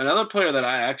have another player that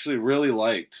I actually really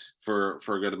liked for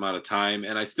a good amount of time,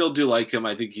 and I still do like him.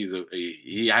 I think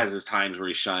he has his times where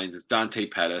he shines. It's Dante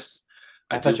Pettis.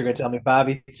 I I thought do. you were going to tell me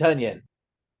Bobby Tunyon.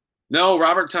 No,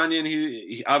 Robert Tunyon.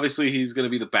 He obviously he's going to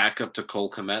be the backup to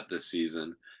Cole Kmet this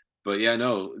season. But yeah,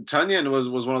 no, Tunyon was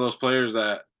one of those players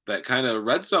that kind of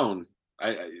red zone.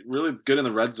 I really good in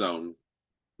the red zone,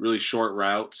 really short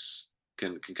routes,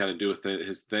 can kind of do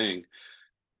his thing.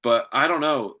 But I don't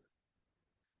know.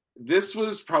 This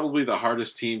was probably the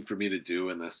hardest team for me to do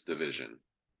in this division.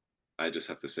 I just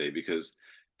have to say because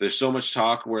there's so much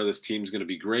talk where this team's going to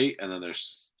be great, and then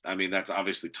I mean, that's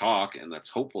obviously talk and that's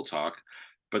hopeful talk,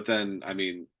 but then I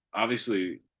mean,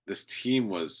 obviously, this team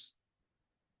was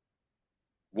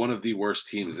one of the worst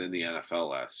teams in the NFL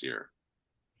last year.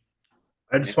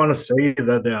 I just want to say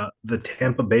that the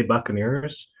Tampa Bay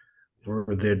Buccaneers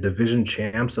were the division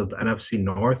champs of the NFC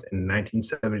North in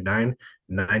 1979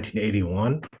 and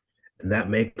 1981. And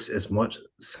that makes as much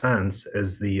sense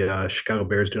as the Chicago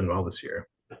Bears doing well this year.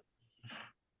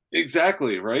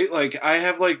 Exactly, right? Like I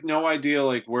have like no idea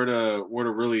like where to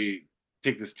really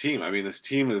take this team. I mean, this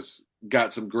team has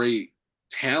got some great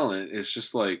talent. It's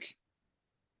just like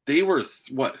they were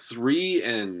what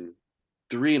 3-3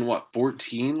 and what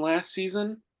 14 last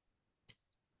season.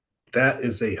 That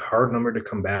is a hard number to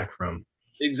come back from.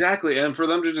 Exactly, and for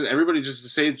them to everybody just to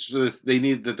say this, they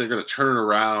need that they're going to turn it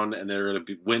around and they're going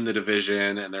to win the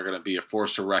division and they're going to be a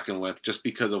force to reckon with just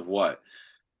because of what?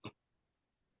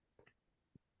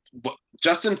 But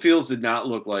Justin Fields did not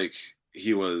look like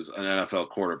he was an NFL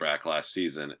quarterback last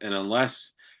season, and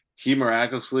unless he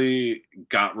miraculously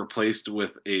got replaced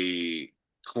with a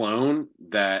clone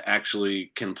that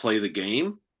actually can play the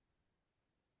game,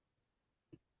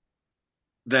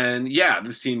 then yeah,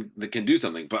 this team that can do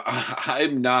something. But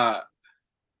I'm not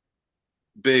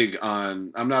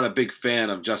a big fan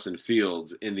of Justin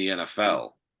Fields in the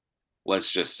NFL.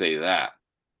 Let's just say that.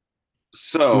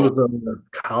 He was So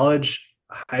a college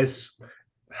high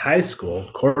high school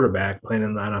quarterback playing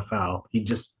in the NFL. He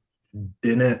just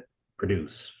didn't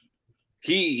produce.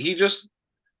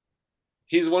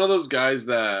 he's one of those guys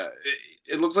that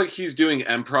it looks like he's doing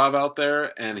improv out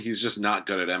there and he's just not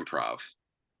good at improv.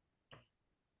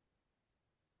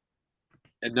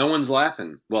 And no one's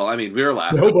laughing. Well, I mean, we're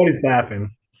laughing. Nobody's laughing.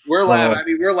 We're laughing. Well, I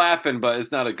mean, we're laughing, but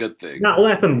it's not a good thing. not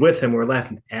laughing with him, we're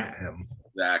laughing at him.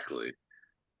 Exactly.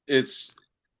 It's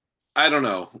I don't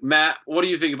know. Matt, what do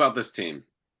you think about this team?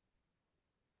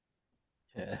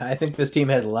 I think this team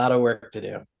has a lot of work to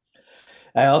do.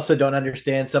 I also don't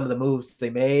understand some of the moves they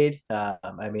made.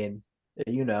 I mean,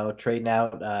 trading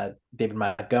out David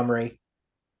Montgomery.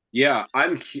 Yeah,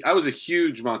 I was a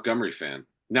huge Montgomery fan.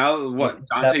 Now what?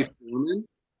 Dante Foreman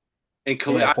and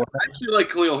Khalil. Yeah, I actually like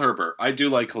Khalil Herbert. I do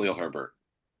like Khalil Herbert.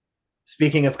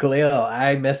 Speaking of Khalil,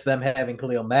 I miss them having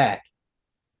Khalil Mack.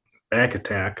 Back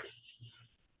attack.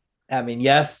 I mean,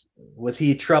 yes, was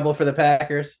he trouble for the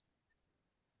Packers?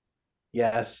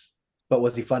 Yes, but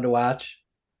was he fun to watch?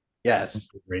 Yes.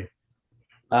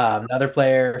 Another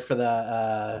player for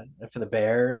the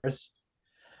Bears.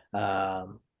 I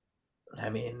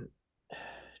mean,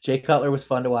 Jay Cutler was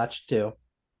fun to watch too.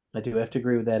 I do have to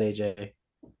agree with that, AJ.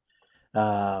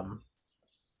 I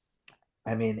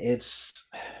mean, it's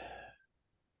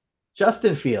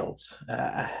Justin Fields.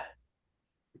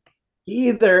 He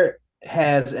either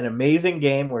has an amazing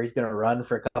game where he's going to run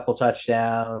for a couple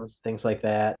touchdowns, things like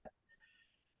that,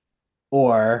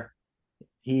 or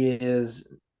he is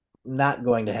not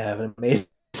going to have an amazing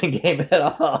game at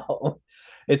all.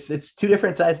 It's two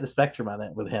different sides of the spectrum on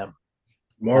that with him.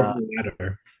 More of the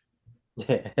latter.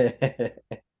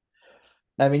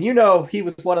 I mean, he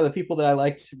was one of the people that I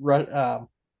liked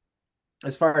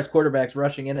as far as quarterbacks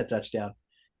rushing in a touchdown.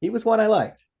 He was one I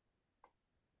liked.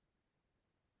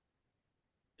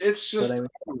 It's just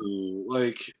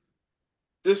like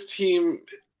this team.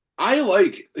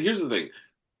 Here's the thing.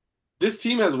 This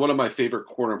team has one of my favorite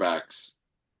cornerbacks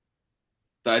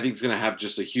that I think is going to have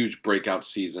just a huge breakout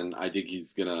season. I think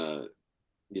he's going to,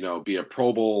 be a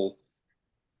Pro Bowl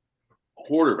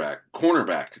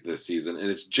cornerback this season, and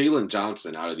it's Jalen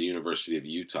Johnson out of the University of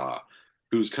Utah,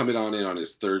 who's coming on in on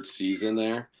his third season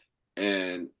there,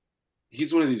 and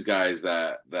he's one of these guys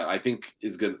that I think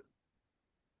is good.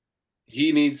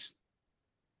 He needs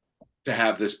to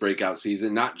have this breakout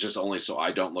season, not just only so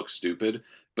I don't look stupid,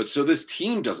 but so this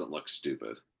team doesn't look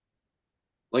stupid.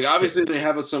 Like obviously they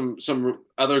have some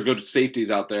other good safeties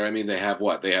out there. I mean, they have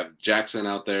what? They have Jackson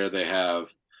out there.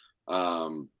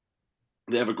 Um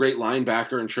they have a great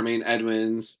linebacker in Tremaine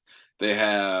Edmonds. They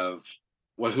have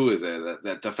who is it?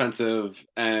 That defensive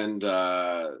and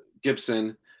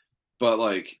Gibson. But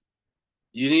like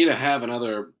you need to have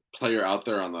another player out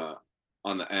there on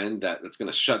the end that's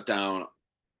going to shut down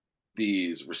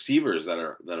these receivers that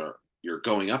are you're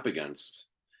going up against.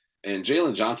 And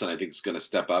Jalen Johnson, I think, is going to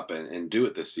step up and do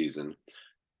it this season.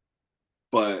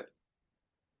 But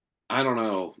I don't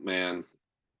know, man.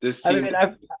 This I team. mean,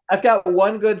 I've got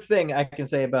one good thing I can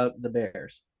say about the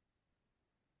Bears,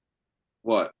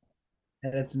 What?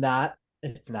 and it's not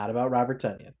about Robert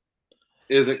Tunyon.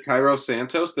 Is it Cairo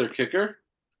Santos, their kicker?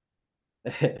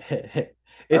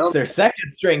 It's their second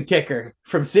string kicker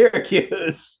from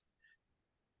Syracuse.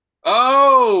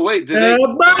 Oh, wait, did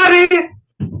Buddy!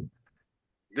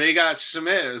 they got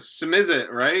Smizit,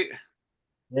 right?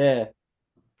 Yeah.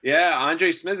 Yeah,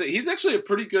 Andre Smizit. He's actually a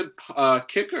pretty good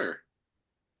kicker.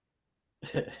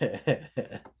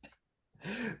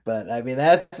 But I mean,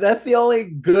 that's the only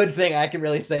good thing I can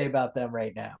really say about them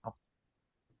right now.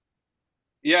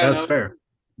 Yeah, That's fair.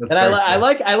 That's And fair,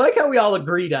 I like how we all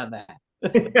agreed on that.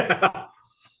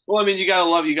 Well, I mean, you gotta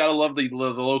love the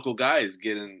local guys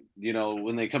getting,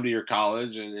 when they come to your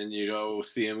college and you go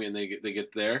see them and they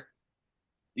get there.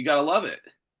 You gotta love it,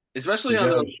 especially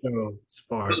on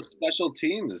those special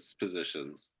teams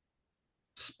positions.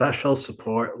 Special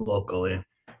support locally.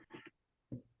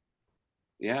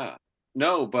 Yeah.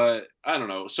 No, but I don't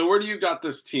know. So where do you got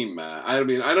this team, Matt? I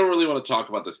mean, I don't really want to talk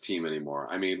about this team anymore.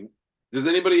 I mean, does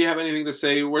anybody have anything to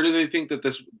say? Where do they think that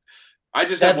this? I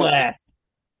just have Dead one. last.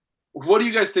 What do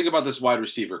you guys think about this wide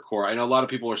receiver core? I know a lot of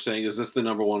people are saying, is this the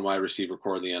number one wide receiver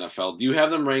core in the NFL? Do you have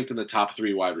them ranked in the top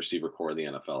 3 wide receiver core in the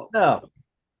NFL? No.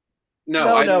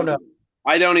 No, No.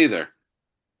 I don't either.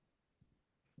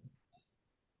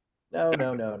 No.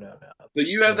 So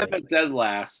you have them at dead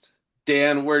last.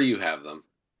 Dan, where do you have them?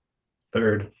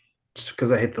 Third, just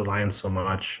because I hate the Lions so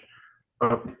much.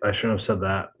 Oh, I shouldn't have said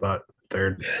that, but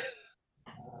third.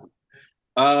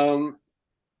 I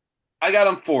got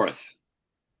them fourth.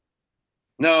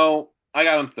 No, I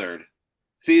got them third.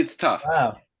 See, it's tough.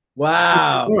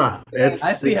 Wow. I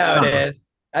see how it is.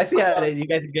 You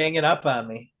guys are ganging up on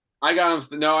me. I got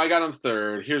them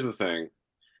third. Here's the thing.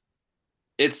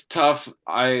 It's tough.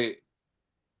 I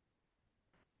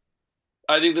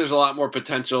think there's a lot more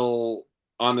potential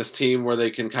on this team where they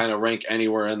can kind of rank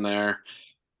anywhere in there.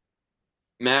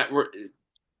 Matt,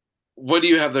 what do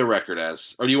you have their record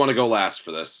as? Or do you want to go last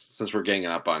for this since we're ganging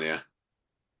up on you?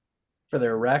 For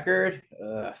their record?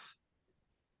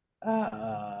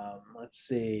 Let's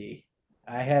see.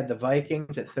 I had the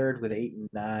Vikings at third with 8 and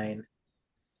 9.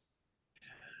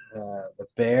 The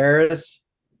Bears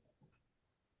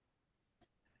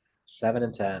 7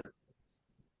 and 10.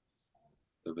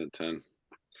 7 and 10.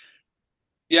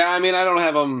 Yeah, I mean, I don't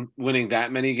have them winning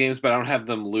that many games, but I don't have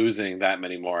them losing that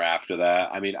many more after that.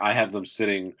 I mean, I have them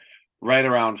sitting right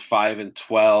around 5 and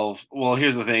 12. Well,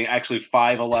 here's the thing. Actually,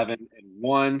 5-11 and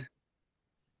 1.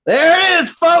 There it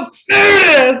is, folks.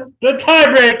 There it is. The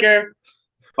tiebreaker.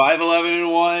 5-11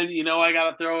 and 1. I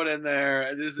got to throw it in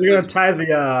there. You're going to tie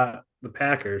the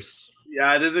Packers.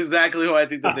 Yeah, this is exactly who I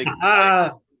think that they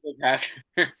the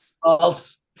Packers.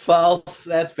 False.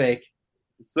 That's fake.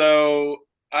 So,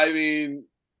 I mean,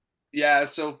 yeah,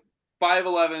 so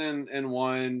 5-11 and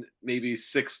 1, maybe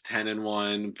 6-10 and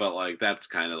 1, but like that's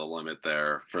kind of the limit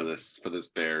there for this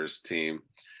Bears team.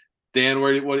 Dan,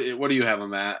 what do you have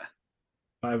them at?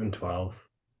 5 and 12.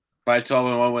 5-12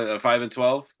 and 1 with 5 and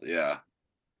 12? Yeah.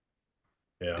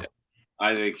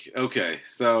 I think okay,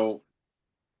 so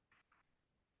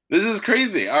this is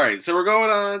crazy. All right, so we're going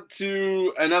on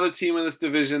to another team in this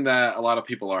division that a lot of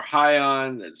people are high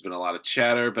on. There's been a lot of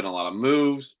chatter, been a lot of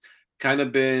moves. Kind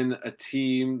of been a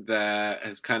team that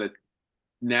has kind of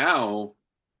now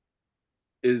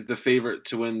is the favorite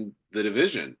to win the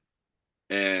division,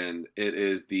 and it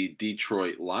is the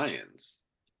Detroit Lions.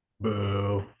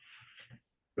 Boo.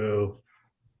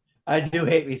 I do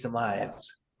hate me some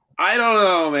Lions. I don't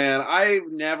know, man. I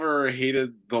never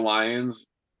hated the Lions,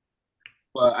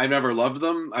 but I never loved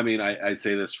them. I mean, I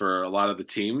say this for a lot of the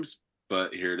teams,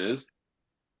 but here it is.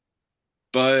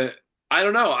 But I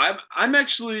don't know. I'm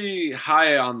actually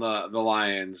high on the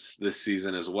Lions this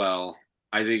season as well.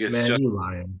 I think it's Man, just you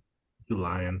lying. You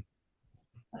lying.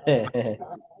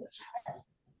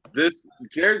 this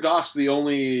Jared Goff's the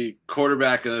only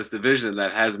quarterback in this division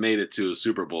that has made it to a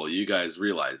Super Bowl. You guys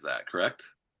realize that, correct?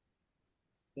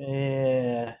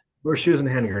 Yeah. We're shooting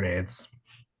hand grenades.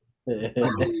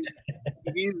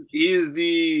 He is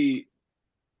the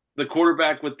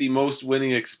quarterback with the most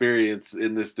winning experience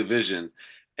in this division.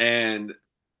 And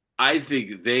I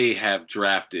think they have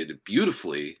drafted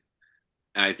beautifully.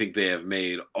 And I think they have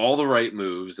made all the right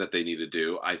moves that they need to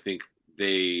do. I think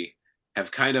they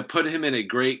have kind of put him in a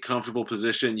great, comfortable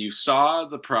position. You saw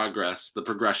the progress, the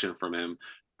progression from him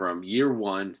from year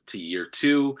one to year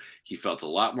two. He felt a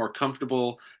lot more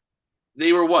comfortable.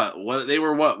 They were what? What they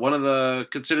were what? One of the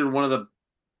considered one of the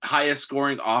highest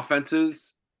scoring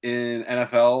offenses in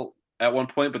NFL at one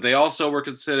point, but they also were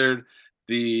considered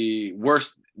the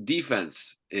worst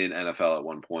defense in NFL at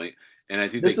one point. And I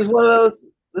think they This is one of those.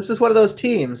 This is one of those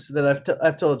teams that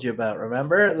I've told you about.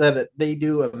 Remember that they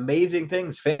do amazing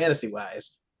things fantasy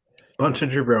wise. Bunch of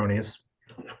jabronis.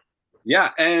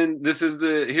 yeah, and here's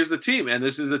the team, and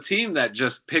this is a team that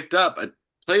just picked up a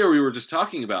player we were just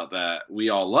talking about that we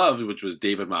all loved, which was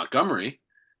David Montgomery.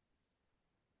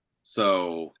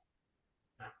 So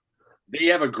they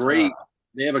have a great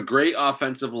they have a great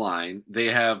offensive line. They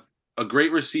have a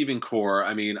great receiving core.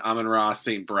 I mean, Amon-Ra,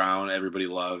 St. Brown, everybody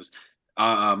loves.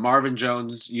 Marvin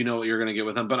Jones, you know what you're going to get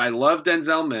with him. But I love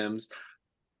Denzel Mims.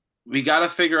 We got to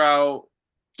figure out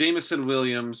Jamison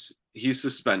Williams. He's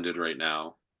suspended right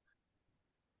now.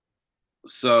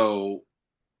 So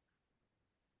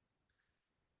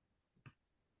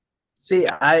See,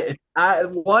 I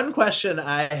one question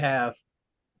I have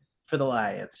for the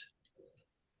Lions.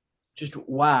 Just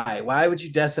why? Why would you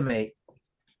decimate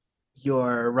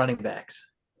your running backs?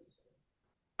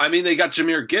 I mean, they got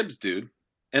Jahmyr Gibbs, dude,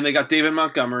 and they got David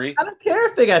Montgomery. I don't care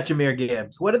if they got Jahmyr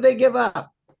Gibbs. What did they give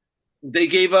up? They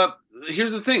gave up.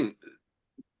 Here's the thing.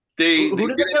 Who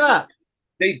did they give up?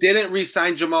 They didn't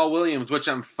re-sign Jamal Williams, which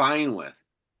I'm fine with.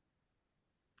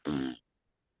 I'm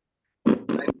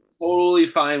totally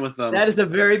fine with them. That is a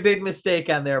very big mistake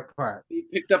on their part. They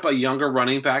picked up a younger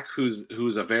running back who's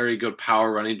a very good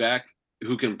power running back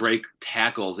who can break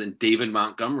tackles in David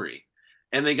Montgomery.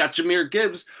 And they got Jahmyr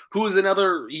Gibbs, who is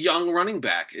another young running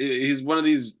back. He's one of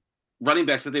these running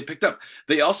backs that they picked up.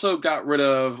 They also got rid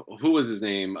of who was his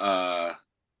name?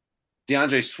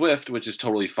 DeAndre Swift, which is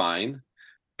totally fine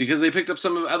because they picked up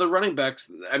some other running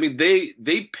backs. I mean, they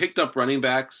picked up running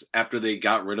backs after they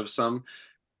got rid of some.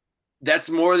 That's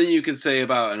more than you can say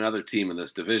about another team in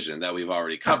this division that we've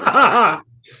already covered. I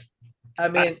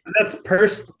mean, that's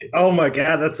personally. Oh my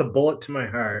god, that's a bullet to my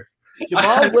heart.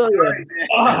 Jamal Williams.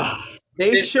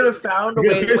 They should have found a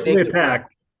way to make it work.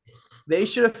 They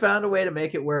should have found a way to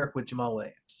make it work with Jamal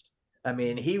Williams. I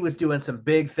mean, he was doing some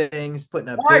big things, putting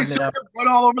up big up. Run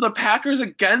all over the Packers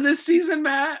again this season,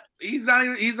 Matt. He's not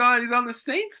even. He's on the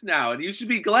Saints now, and you should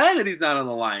be glad that he's not on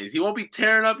the Lions. He won't be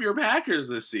tearing up your Packers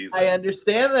this season. I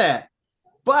understand that,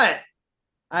 but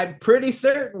I'm pretty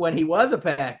certain when he was a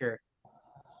Packer,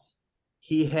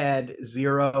 he had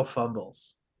 0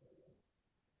 fumbles.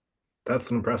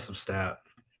 That's an impressive stat.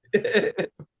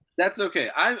 That's okay.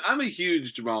 I'm a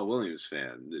huge Jamal Williams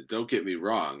fan. Don't get me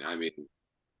wrong. I mean,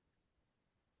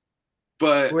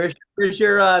 but where's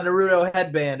your Naruto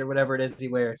headband or whatever it is he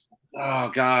wears?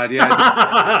 Oh God,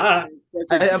 yeah.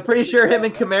 I'm pretty sure him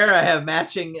and Kamara have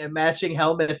matching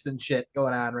helmets and shit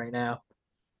going on right now.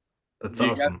 That's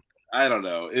awesome. I don't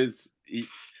know. It's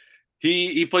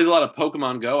he plays a lot of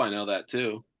Pokemon Go. I know that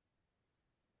too.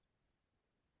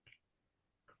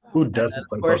 Who doesn't?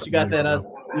 Of course, you got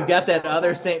that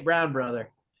other St. Brown brother.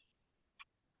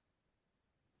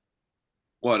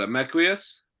 What,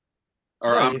 Amequius?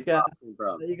 Or no, you got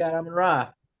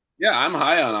Amon-Ra. Yeah, I'm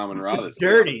high on Amon-Ra. It's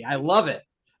dirty. I love it.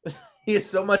 He is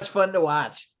so much fun to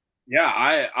watch. Yeah,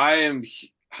 I am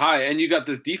high, and you got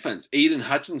this defense, Aiden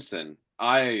Hutchinson.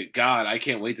 I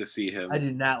can't wait to see him. I do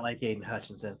not like Aiden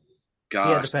Hutchinson. Gosh,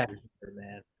 he had the Packers,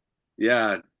 man.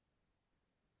 Yeah.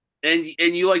 And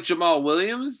you like Jamal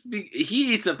Williams?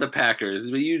 He eats up the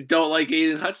Packers. But you don't like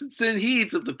Aiden Hutchinson? He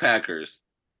eats up the Packers.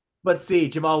 But see,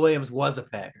 Jamal Williams was a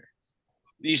Packer.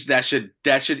 That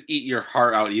should eat your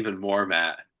heart out even more,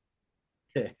 Matt.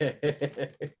 And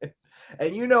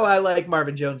you know I like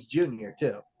Marvin Jones Jr.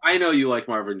 too. I know you like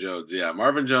Marvin Jones. Yeah,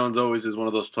 Marvin Jones always is one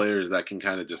of those players that can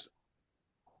kind of just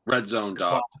red zone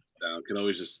dog down. Can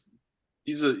always just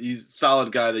he's a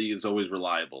solid guy that is always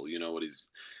reliable. You know where he's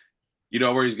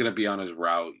going to be on his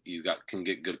route. Can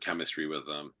get good chemistry with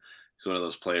him. He's one of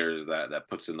those players that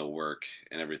puts in the work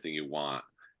and everything you want.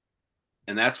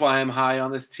 And that's why I'm high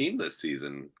on this team this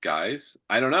season, guys.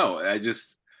 I don't know.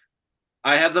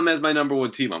 I have them as my number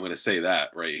one team. I'm going to say that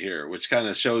right here, which kind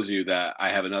of shows you that I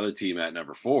have another team at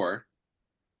number 4.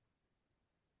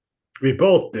 We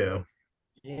both do.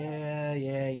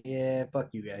 Yeah. Fuck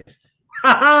you guys.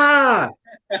 Ha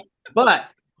But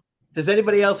does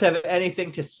anybody else have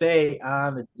anything to say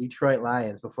on the Detroit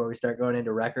Lions before we start going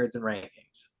into records and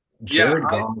rankings? Jared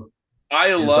Goff.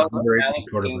 I love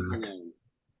Alex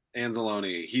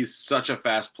Anzalone. He's such a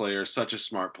fast player, such a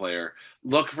smart player.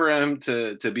 Look for him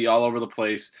to be all over the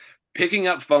place, picking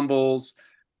up fumbles,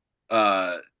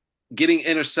 getting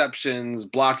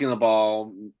interceptions, blocking the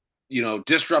ball,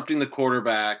 disrupting the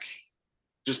quarterback.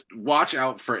 Just watch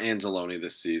out for Anzalone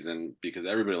this season because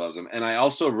everybody loves him. And I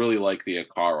also really like the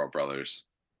Acaro brothers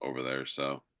over there.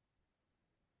 So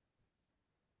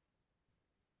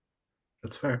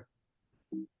that's fair.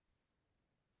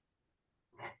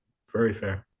 Very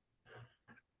fair.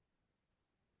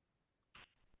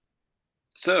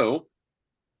 So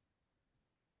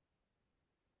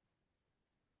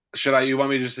you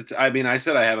want me to just, I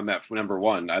said I have him at number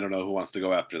 1. I don't know who wants to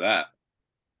go after that.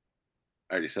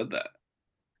 I already said that.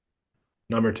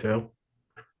 Number 2.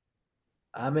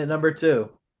 I'm at number 2.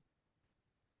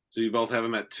 So you both have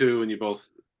him at 2, and you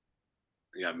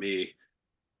got me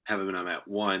having him at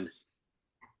 1.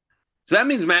 So that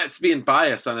means Matt's being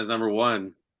biased on his number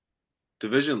 1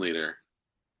 division leader.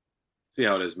 See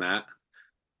how it is, Matt.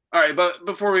 All right, but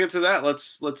before we get to that,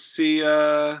 let's see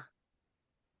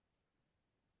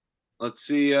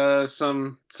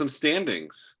some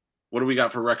standings. What do we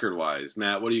got for record wise,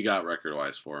 Matt? What do you got record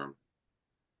wise for him?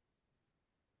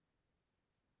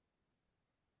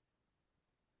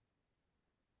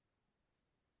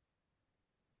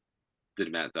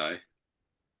 Did Matt die?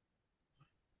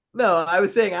 No, I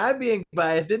was saying I'm being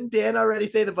biased. Didn't Dan already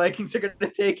say the Vikings are going to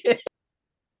take it?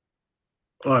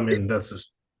 Well, I mean, that's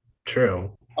just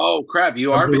true. Oh, crap.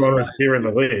 You are being biased here in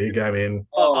the league. I mean,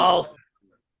 oh,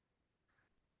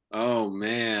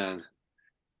 man.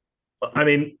 I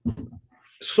mean,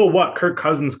 so what? Kirk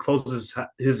Cousins closes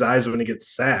his eyes when he gets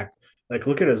sacked. Like,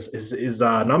 look at his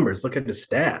numbers. Look at his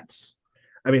stats.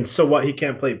 I mean, so what? He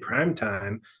can't play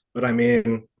primetime, but I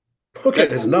mean, look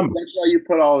at his numbers. That's why you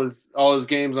put all his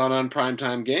games on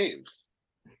primetime games.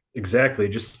 Exactly.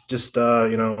 Just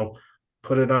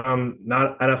put it on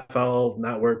not NFL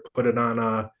Network. Put it on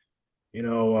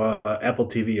Apple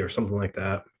TV or something like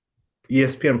that.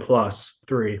 ESPN Plus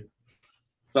 3.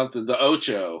 Something the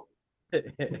Ocho.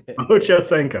 Ocho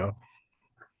Senko.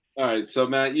 All right, so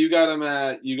Matt, you got him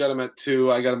at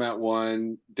 2. I got him at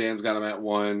 1. Dan's got him at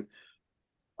 1.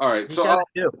 All right, he's got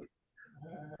 2.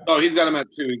 Oh, he's got him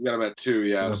at 2. He's got him at 2.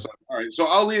 Yeah. So, all right, so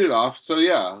I'll lead it off. So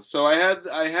yeah, so I had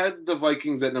the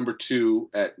Vikings at number 2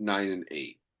 at 9 and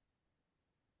 8,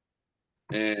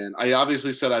 and I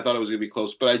obviously said I thought it was going to be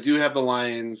close, but I do have the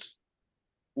Lions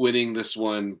winning this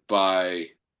one by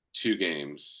 2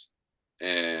 games,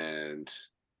 and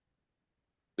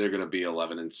they're going to be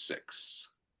 11 and 6.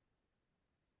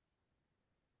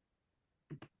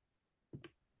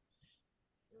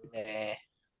 Nah.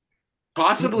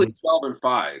 Possibly 12 and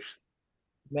 5.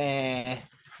 Nah.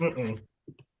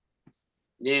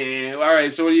 Yeah. All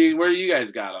right. So where do you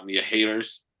guys got them? You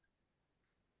haters.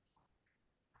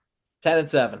 10 and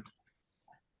 7.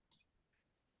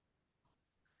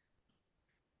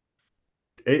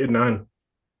 8 and 9.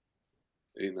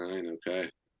 8 and 9. Okay.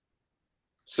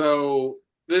 So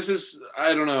this is,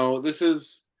 I don't know. This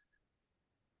is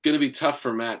going to be tough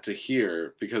for Matt to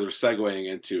hear because we're segueing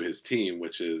into his team,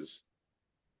 which is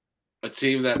a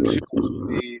team that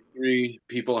 3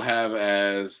 people have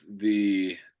as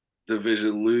the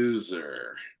division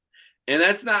loser. And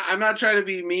that's not, I'm not trying to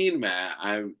be mean, Matt.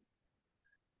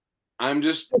 I'm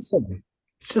just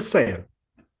saying.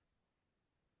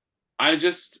 I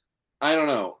don't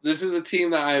know. This is a team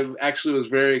that I actually was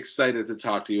very excited to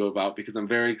talk to you about because I'm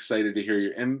very excited to hear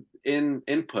your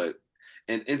input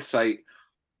and insight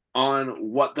on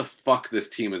what the fuck this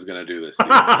team is going to do this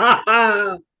season.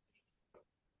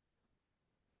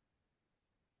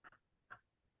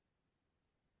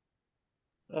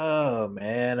 Oh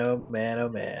man, oh man, oh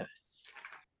man.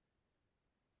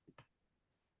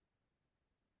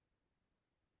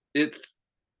 It's,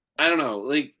 I don't know,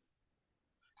 like.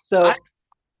 So,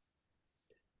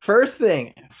 first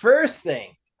thing,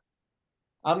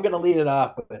 I'm going to lead it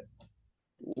off with it.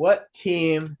 What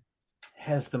team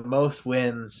has the most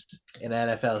wins in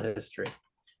NFL history?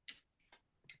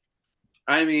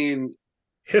 I mean,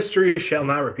 history shall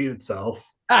not repeat itself.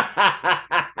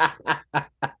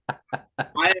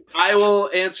 I I will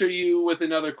answer you with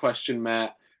another question,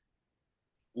 Matt.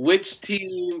 Which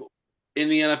team in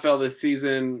the NFL this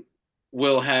season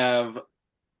will have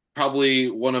probably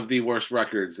one of the worst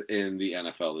records in the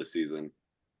NFL this season?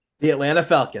 The Atlanta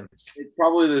Falcons. It's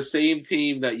probably the same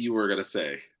team that you were going to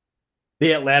say.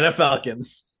 The Atlanta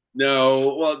Falcons.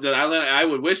 No, well, I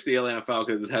would wish the Atlanta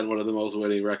Falcons had one of the most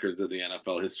winning records in the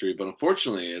NFL history, but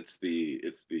unfortunately, it's the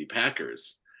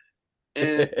Packers.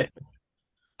 And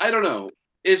I don't know.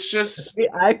 It's just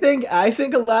I think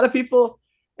a lot of people,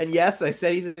 and yes, I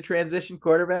said he's a transition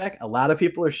quarterback. A lot of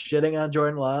people are shitting on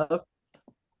Jordan Love.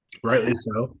 Rightly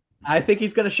so. I think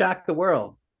he's going to shock the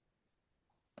world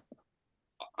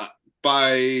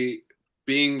by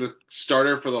being the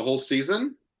starter for the whole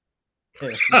season.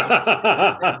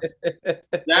 That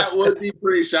would be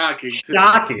pretty shocking.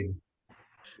 Shocking.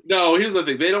 No, here's the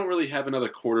thing. They don't really have another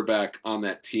quarterback on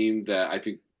that team that I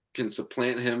think can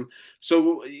supplant him.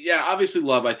 So, yeah, obviously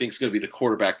Love, I think, is going to be the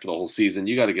quarterback for the whole season.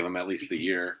 You got to give him at least the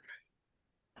year.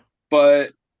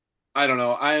 But I don't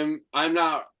know.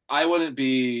 I wouldn't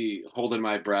be holding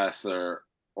my breath or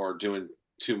doing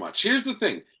too much. Here's the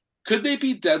thing. Could they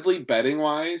be deadly betting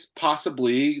wise?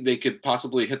 Possibly. They could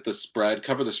possibly hit the spread,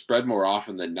 cover the spread more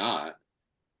often than not,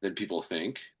 than people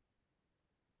think.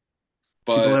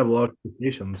 But people have a lot of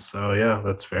expectations, so yeah,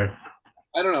 that's fair.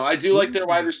 I don't know. I do like their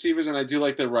wide receivers and I do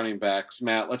like their running backs.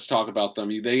 Matt, let's talk about them.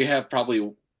 They have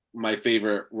probably my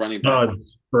favorite running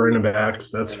backs. Running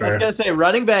backs, that's fair. I was going to say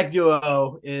running back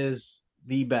duo is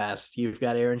the best. You've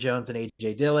got Aaron Jones and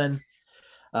A.J. Dillon.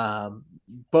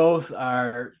 Both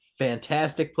are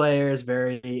fantastic players,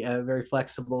 very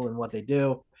flexible in what they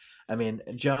do. I mean,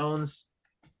 Jones,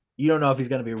 you don't know if he's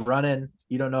going to be running.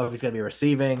 You don't know if he's going to be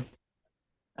receiving.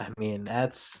 I mean,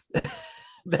 that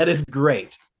is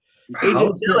great.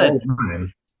 AJ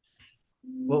Dillon.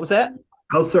 What was that?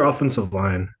 How's their offensive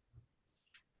line?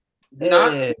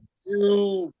 Not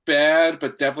too bad,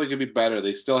 but definitely could be better.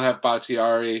 They still have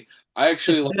Bakhtiari. I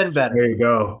actually been better.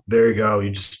 There you go.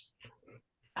 You just.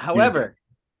 However,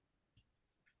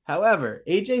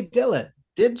 AJ Dillon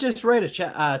did just write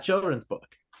a children's book,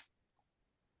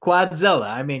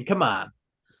 Quadzilla. I mean, come on.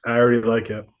 I already like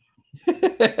it.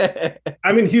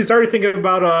 I mean, he's already thinking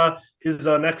about his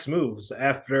next moves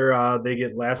after they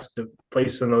get last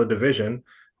place in the division.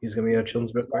 He's going to be a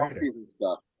children's book writer.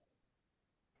 Stuff.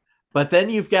 But then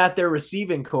you've got their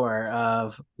receiving core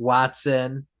of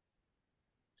Watson.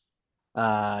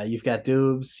 You've got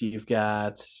Dubes. You've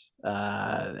got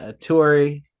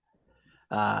Torrey.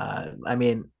 I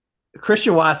mean,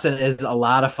 Christian Watson is a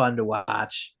lot of fun to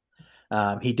watch.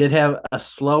 He did have a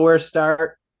slower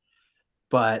start,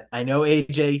 but I know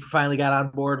AJ finally got on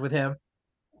board with him.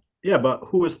 Yeah, but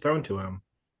who was thrown to him?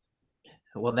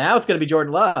 Well, now it's going to be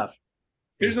Jordan Love.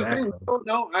 Here's the thing.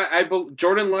 No,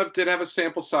 Jordan Love did have a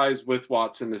sample size with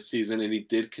Watson this season, and he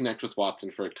did connect with Watson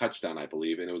for a touchdown, I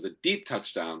believe, and it was a deep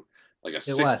touchdown, like a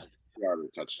 60-yarder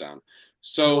touchdown.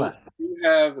 So you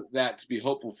have that to be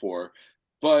hopeful for,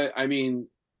 but I mean,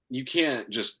 you can't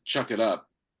just chuck it up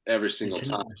every single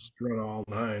time. Just run all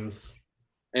nines,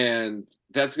 and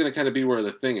that's going to kind of be where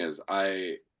the thing is.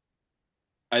 I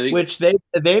think, which they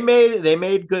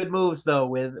made good moves though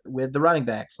with the running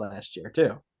backs last year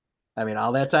too. I mean,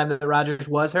 all that time that Rodgers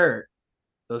was hurt,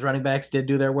 those running backs did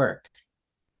do their work.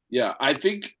 Yeah, I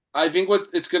think what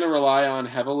it's going to rely on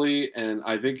heavily, and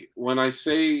I think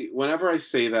whenever I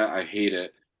say that, I hate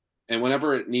it, and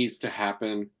whenever it needs to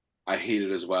happen, I hate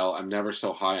it as well. I'm never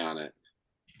so high on it.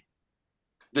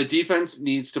 The defense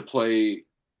needs to play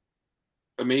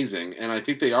amazing, and I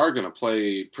think they are going to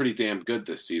play pretty damn good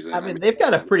this season. I mean, they've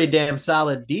got a pretty damn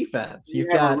solid defense.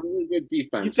 You've got a really good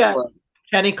defense. You've got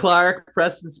Kenny Clark,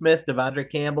 Preston Smith,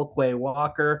 Devondre Campbell, Quay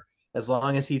Walker, as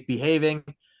long as he's behaving.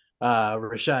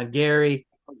 Rashawn Gary.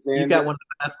 You've got one of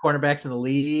the best cornerbacks in the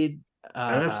league.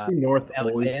 NFC North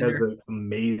always has an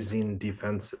amazing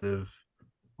defensive.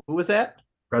 Who was that?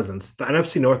 Presence. The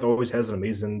NFC North always has an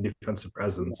amazing defensive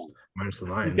presence, minus the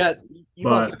Lions.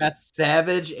 You've also got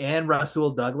Savage and Rasul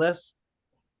Douglas.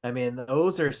 I mean,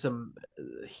 those are some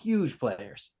huge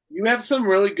players. You have some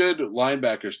really good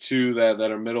linebackers too that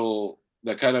are middle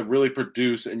that kind of really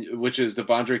produce, and which is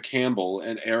Devondre Campbell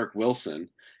and Eric Wilson.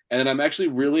 And I'm actually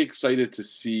really excited to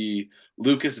see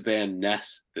Lucas Van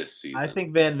Ness this season. I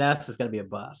think Van Ness is going to be a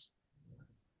bust.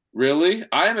 Really?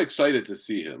 I am excited to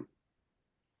see him.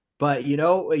 But you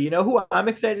know who I'm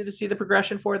excited to see the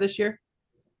progression for this year?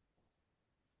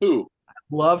 Who? I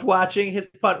loved watching his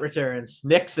punt returns.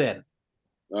 Nixon.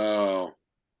 Oh.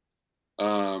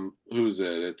 Who's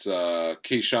it? It's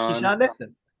Keyshawn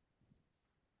Nixon.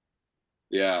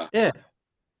 Yeah. Yeah.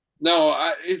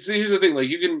 No, here's the thing. Like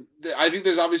I think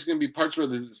there's obviously going to be parts where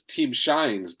this team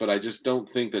shines, but I just don't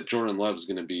think that Jordan Love is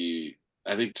going to be.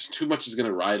 I think just too much is going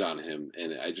to ride on him,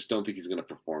 and I just don't think he's going to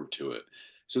perform to it.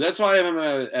 So that's why I have him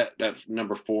at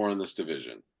number 4 in this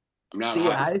division. I'm not See,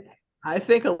 high. I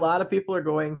think a lot of people are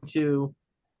going to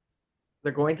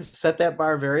set that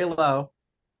bar very low.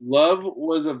 Love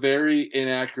was a very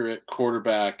inaccurate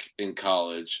quarterback in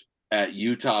college at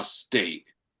Utah State,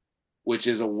 which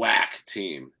is a WAC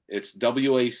team. It's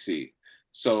WAC.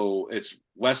 So it's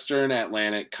Western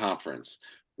Atlantic Conference,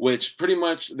 which pretty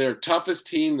much their toughest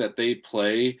team that they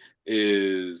play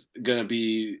is going to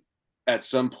be at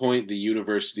some point the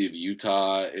University of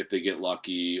Utah, if they get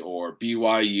lucky, or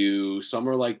BYU,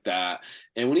 somewhere like that.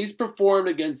 And when he's performed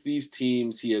against these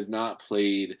teams, he has not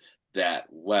played that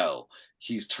well.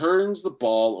 He turns the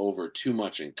ball over too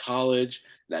much in college.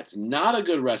 That's not a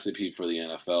good recipe for the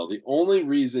NFL. The only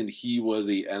reason he was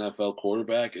a NFL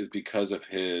quarterback is because of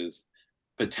his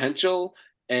potential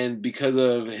and because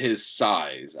of his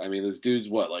size. I mean, this dude's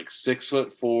what, like 6'4",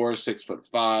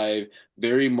 6'5",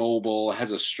 very mobile,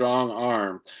 has a strong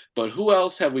arm. But who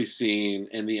else have we seen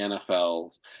in the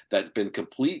NFL that's been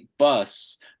complete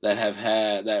busts that have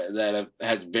had that have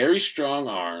had very strong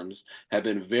arms, have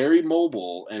been very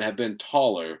mobile, and have been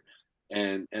taller,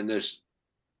 and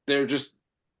they're just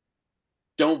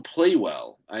don't play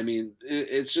well. I mean,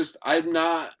 it's just I'm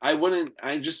not. I wouldn't.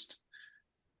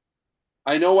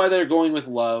 I know why they're going with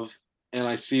Love, and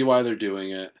I see why they're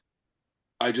doing it.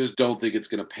 I just don't think it's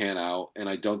going to pan out, and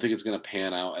I don't think it's going to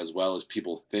pan out as well as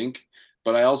people think.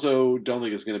 But I also don't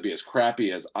think it's going to be as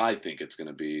crappy as I think it's going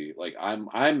to be. Like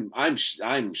I'm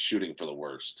shooting for the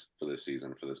worst for this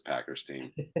season for this Packers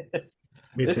team.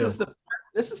 Me This too.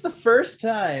 is the first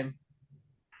time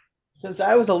since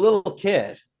I was a little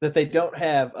kid that they don't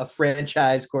have a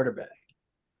franchise quarterback.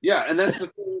 Yeah, and that's the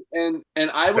thing.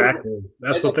 And I would Exactly.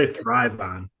 That's what they thrive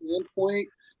on. standpoint,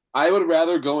 I would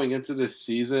rather going into this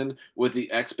season with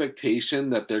the expectation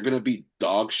that they're going to be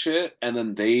dog shit and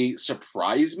then they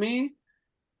surprise me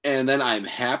and then I'm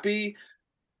happy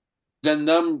than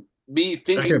them me I can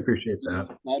thinking appreciate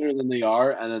that. better than they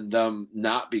are and then them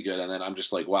not be good and then I'm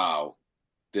just like, wow,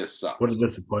 this What a sucks.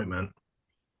 disappointment.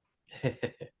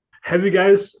 Have you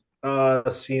guys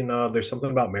seen There's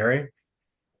Something About Mary?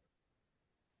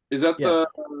 Is that Yes.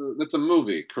 that's a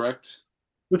movie, correct?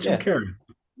 With Jim Yeah. Carrey.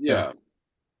 Yeah.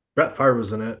 Brett Favre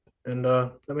was in it, and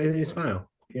that made me smile,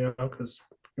 because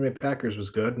Green Bay Packers was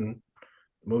good, and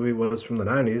the movie was from the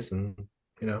 90s, and,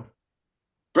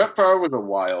 Brett Favre was a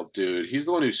wild dude. He's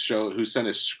the one who sent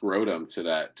his scrotum to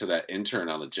that intern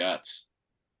on the Jets.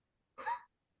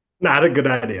 not a good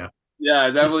idea. Yeah,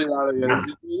 definitely Just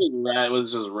not. nah, It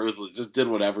was just ruthless. Just did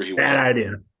whatever he bad wanted.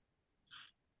 idea.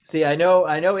 See, I know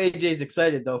AJ's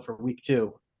excited though for week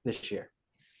 2 this year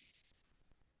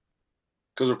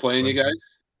Because we're playing you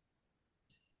guys.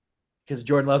 because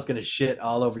Jordan Love's going to shit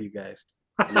all over you guys.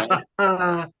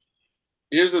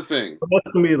 Here's the thing.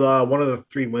 That's gonna be one of the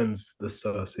 3 wins this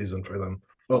season for them.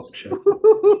 Oh shit!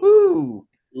 Ooh,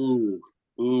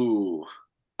 ooh.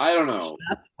 I don't know.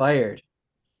 That's fired.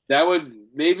 That would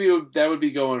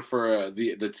be going for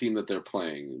the team that they're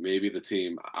playing. Maybe the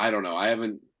team. I don't know. I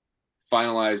haven't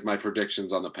finalized my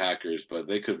predictions on the Packers, but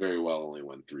they could very well only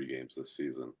win 3 games this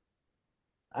season.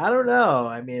 I don't know.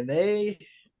 I mean, they've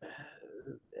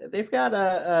got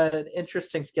an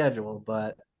interesting schedule,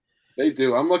 but They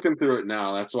do. I'm looking through it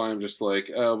now. That's why I'm just like,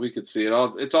 we could see it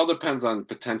all. It all depends on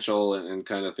potential and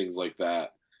kind of things like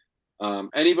that.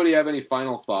 Anybody have any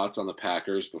final thoughts on the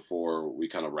Packers before we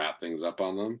kind of wrap things up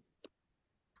on them?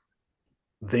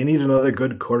 They need another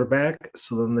good quarterback,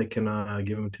 so then they can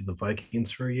give him to the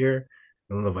Vikings for a year,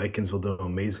 and then the Vikings will do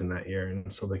amazing that year,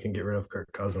 and so they can get rid of Kirk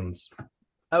Cousins.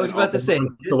 I was about to say,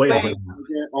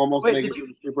 Almost wait, make it to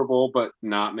the Super Bowl, but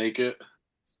not make it.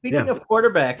 speaking of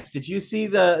quarterbacks, did you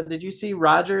see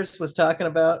Rodgers was talking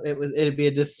about it'd be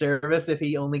a disservice if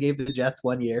he only gave the Jets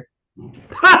 1 year?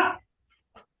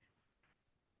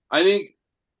 I think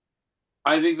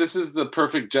this is the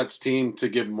perfect Jets team to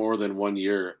give more than 1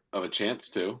 year of a chance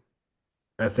to.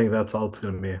 I think that's all it's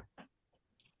going to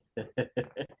be.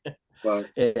 But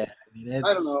yeah, I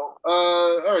don't know.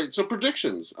 All right, so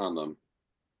predictions on them.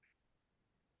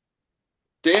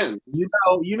 Dan, you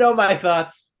know my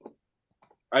thoughts.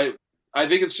 I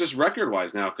think it's just record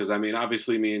wise now because I mean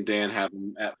obviously me and Dan have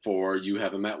them at 4, you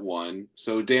have them at 1.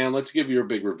 So Dan, let's give your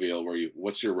big reveal.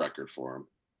 What's your record for them?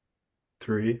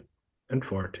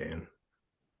 3-14.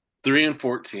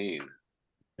 3-14.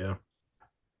 Yeah.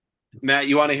 Matt,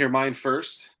 you want to hear mine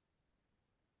first?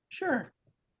 Sure.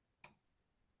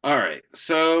 All right.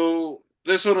 So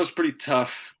this one was pretty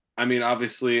tough I mean,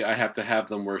 obviously, I have to have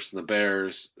them worse than the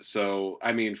Bears. So,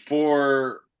 I mean,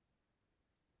 for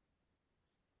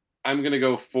I'm gonna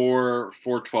go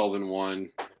 4-12-1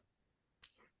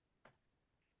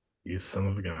 You son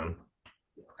of a gun.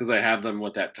 because I have them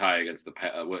with that tie against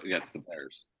against the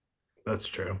Bears. That's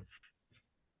true.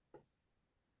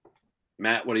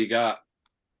 Matt, what do you got?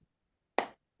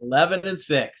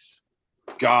 11-6.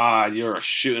 God, you're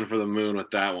shooting for the moon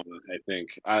with that one. I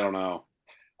think. I don't know.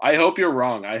 I hope you're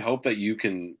wrong. I hope that you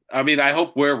can. I mean, I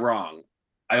hope we're wrong.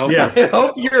 I hope Yeah. I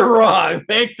hope you're wrong.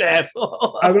 Thanks,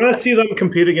 asshole. I want to see them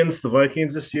compete against the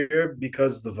Vikings this year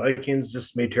because the Vikings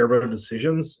just made terrible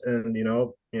decisions, and you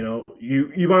want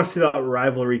to see that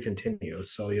rivalry continue.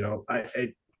 So you're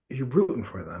rooting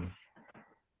for them.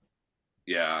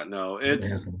 Yeah, no,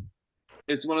 it's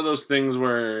one of those things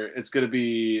where it's going to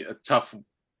be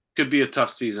could be a tough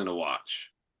season to watch.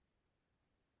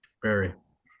 Very.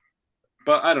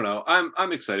 But I don't know.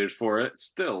 I'm excited for it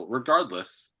still,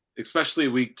 regardless. Especially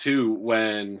week 2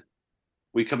 when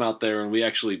we come out there and we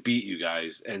actually beat you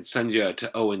guys and send you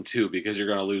to 0-2 because you're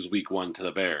going to lose week 1 to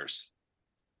the Bears.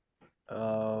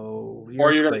 Oh,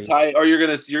 Or you're going to crazy. tie or you're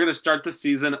going to start the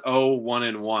season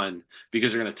 0-1-1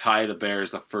 because you're going to tie the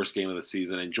Bears the first game of the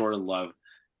season and Jordan Love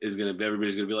is going to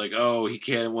everybody's going to be like, "Oh, he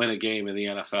can't win a game in the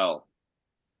NFL."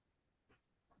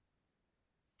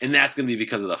 And that's going to be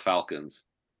because of the Falcons.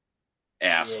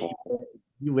 Asshole. Yeah,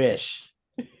 you wish.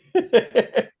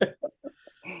 I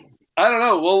don't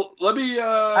know. Well, let me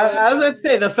I was going to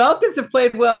say the Falcons have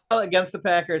played well against the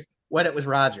Packers when it was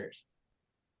Rodgers.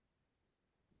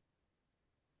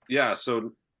 yeah,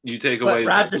 so you take But away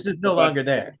Rodgers is no longer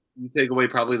there. You take away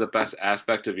probably the best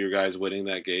aspect of your guys winning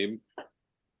that game.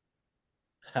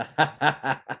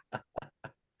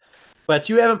 But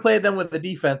you haven't played them with the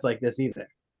defense like this either.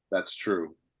 That's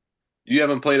true. You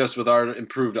haven't played us with our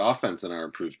improved offense and our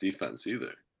improved defense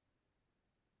either.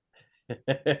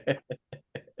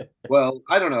 Well,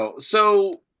 I don't know.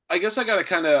 So I guess I gotta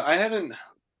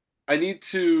I need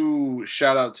to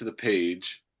shout out to the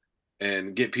page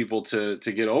and get people to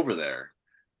get over there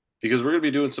because we're gonna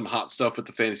be doing some hot stuff with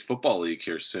the Fantasy Football League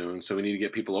here soon. So we need to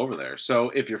get people over there. So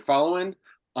if you're following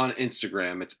on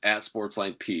Instagram, it's at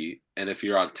Sportsline P. And if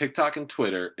you're on TikTok and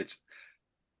Twitter,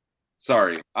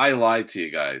 sorry, I lied to you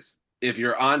guys. If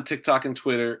you're on TikTok and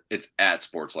Twitter, it's at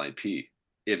Sportsline P.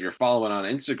 If you're following on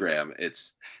Instagram,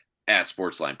 it's at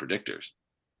Sportsline Predictors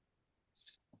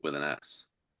with an S.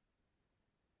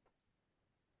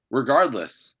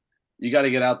 Regardless, you got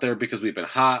to get out there because we've been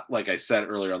hot. Like I said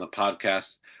earlier on the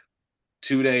podcast,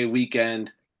 2-day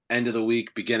weekend, end of the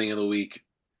week, beginning of the week,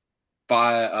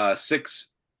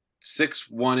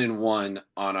 1-1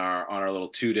 on our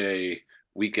little 2-day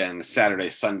weekend, Saturday,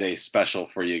 Sunday special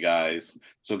for you guys.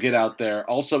 So get out there.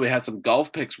 Also, we had some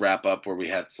golf picks wrap up where we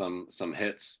had some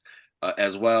hits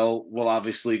as well. We'll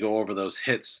obviously go over those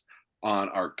hits on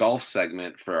our golf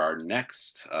segment for our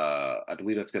next. I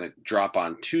believe that's going to drop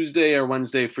on Tuesday or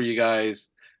Wednesday for you guys,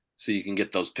 so you can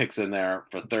get those picks in there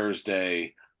for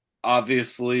Thursday.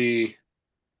 Obviously,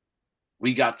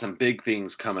 we got some big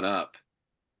things coming up.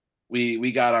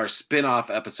 We got our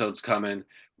spin-off episodes coming.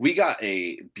 We got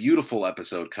a beautiful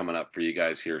episode coming up for you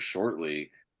guys here shortly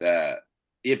that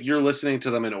if you're listening to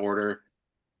them in order,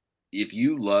 if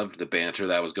you loved the banter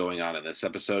that was going on in this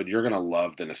episode, you're going to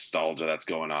love the nostalgia that's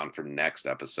going on for next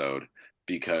episode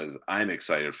because I'm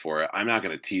excited for it. I'm not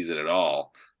going to tease it at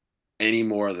all any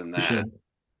more than that.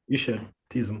 You should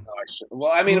tease them.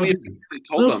 Well, I mean, we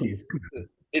told them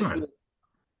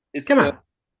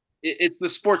it's the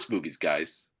sports movies,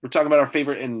 guys. We're talking about our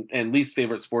favorite and least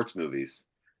favorite sports movies.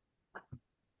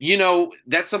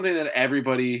 That's something that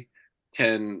everybody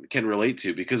can relate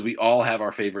to because we all have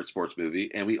our favorite sports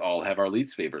movie and we all have our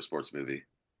least favorite sports movie.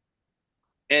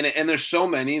 And there's so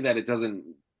many that it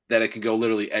can go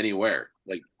literally anywhere.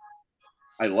 Like,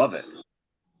 I love it.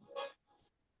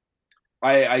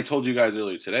 I told you guys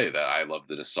earlier today that I love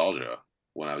the nostalgia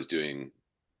when I was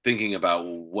thinking about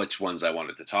which ones I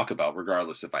wanted to talk about,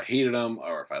 regardless if I hated them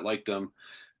or if I liked them.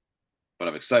 But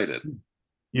I'm excited.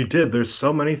 You did. There's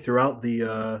so many throughout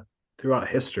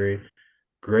history.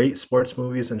 Great sports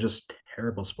movies and just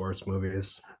terrible sports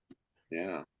movies.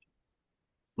 Yeah.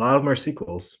 A lot of them are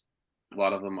sequels. A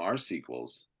lot of them are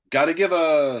sequels. Gotta give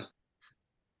a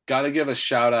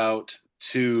shout out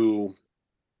to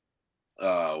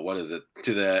to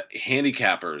the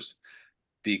handicappers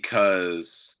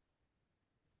because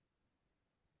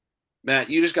Matt,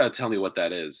 you just gotta tell me what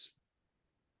that is.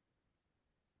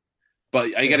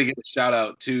 But I gotta give a shout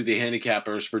out to the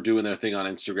handicappers for doing their thing on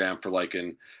Instagram, for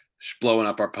blowing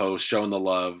up our post, showing the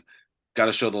love.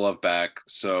 Gotta show the love back.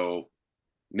 So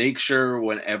make sure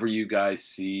whenever you guys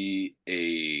see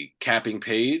a capping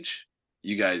page,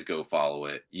 you guys go follow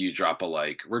it. You drop a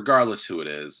like, regardless who it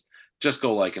is. Just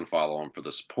go like and follow them for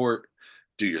the support.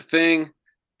 Do your thing.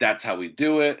 That's how we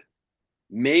do it.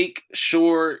 Make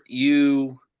sure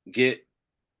you get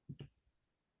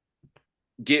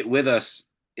get with us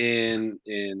in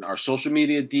our social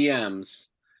media DMs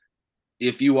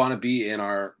if you want to be in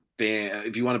our fan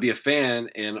if you want to be a fan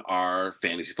in our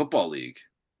fantasy football league.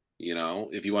 You know,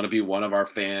 if you want to be one of our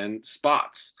fan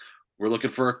spots, we're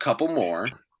looking for a couple more.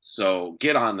 So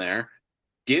get on there,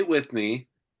 get with me.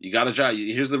 You got to try.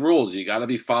 Here's the rules: you got to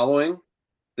be following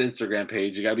the Instagram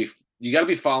page. You got to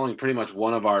be following pretty much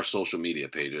one of our social media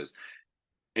pages,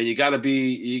 and you got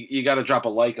to drop a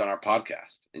like on our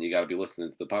podcast, and you got to be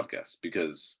listening to the podcast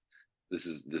because this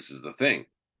is the thing.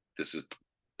 This is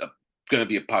going to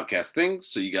be a podcast thing,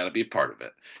 so you got to be a part of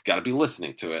it. Got to be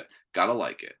listening to it. Got to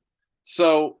like it.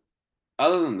 So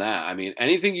other than that, I mean,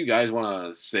 anything you guys want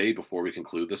to say before we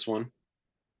conclude this one?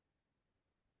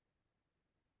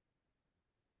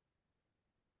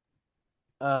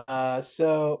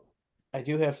 So I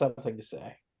do have something to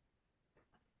say.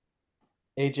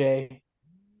 AJ,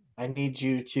 I need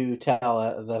you to tell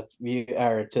to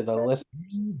the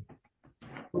listeners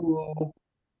who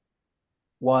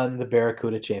won the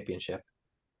Barracuda Championship.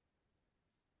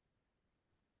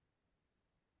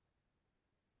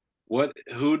 What?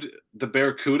 The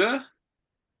Barracuda?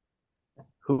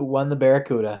 Who won the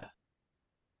Barracuda?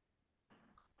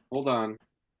 Hold on.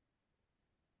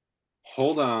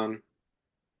 Hold on.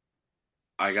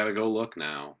 I gotta go look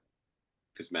now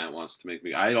because Matt wants to make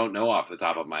me. I don't know off the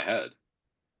top of my head.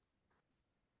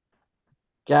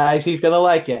 Guys, he's gonna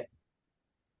like it.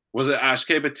 Was it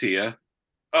Ashke Batia?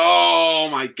 Oh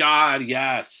my God,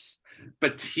 yes.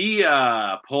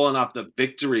 Batia pulling off the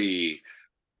victory.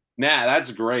 Nah,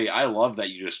 that's great. I love that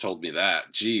you just told me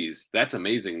that. Jeez, that's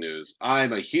amazing news.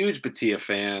 I'm a huge Batia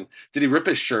fan. Did he rip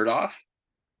his shirt off?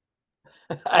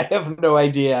 I have no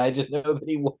idea. I just know that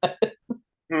he won.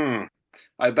 Hmm.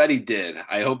 I bet he did.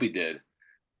 I hope he did.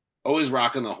 Always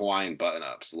rocking the Hawaiian button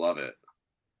ups. Love it.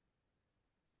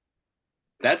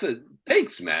 That's a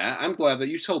thanks, Matt. I'm glad that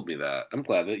you told me that. I'm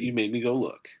glad that you made me go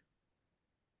look.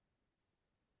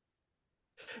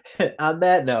 On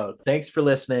that note, thanks for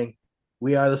listening.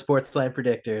 We are the Sportsline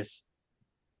Predictors.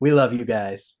 We love you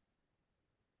guys.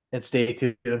 And stay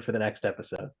tuned for the next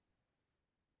episode.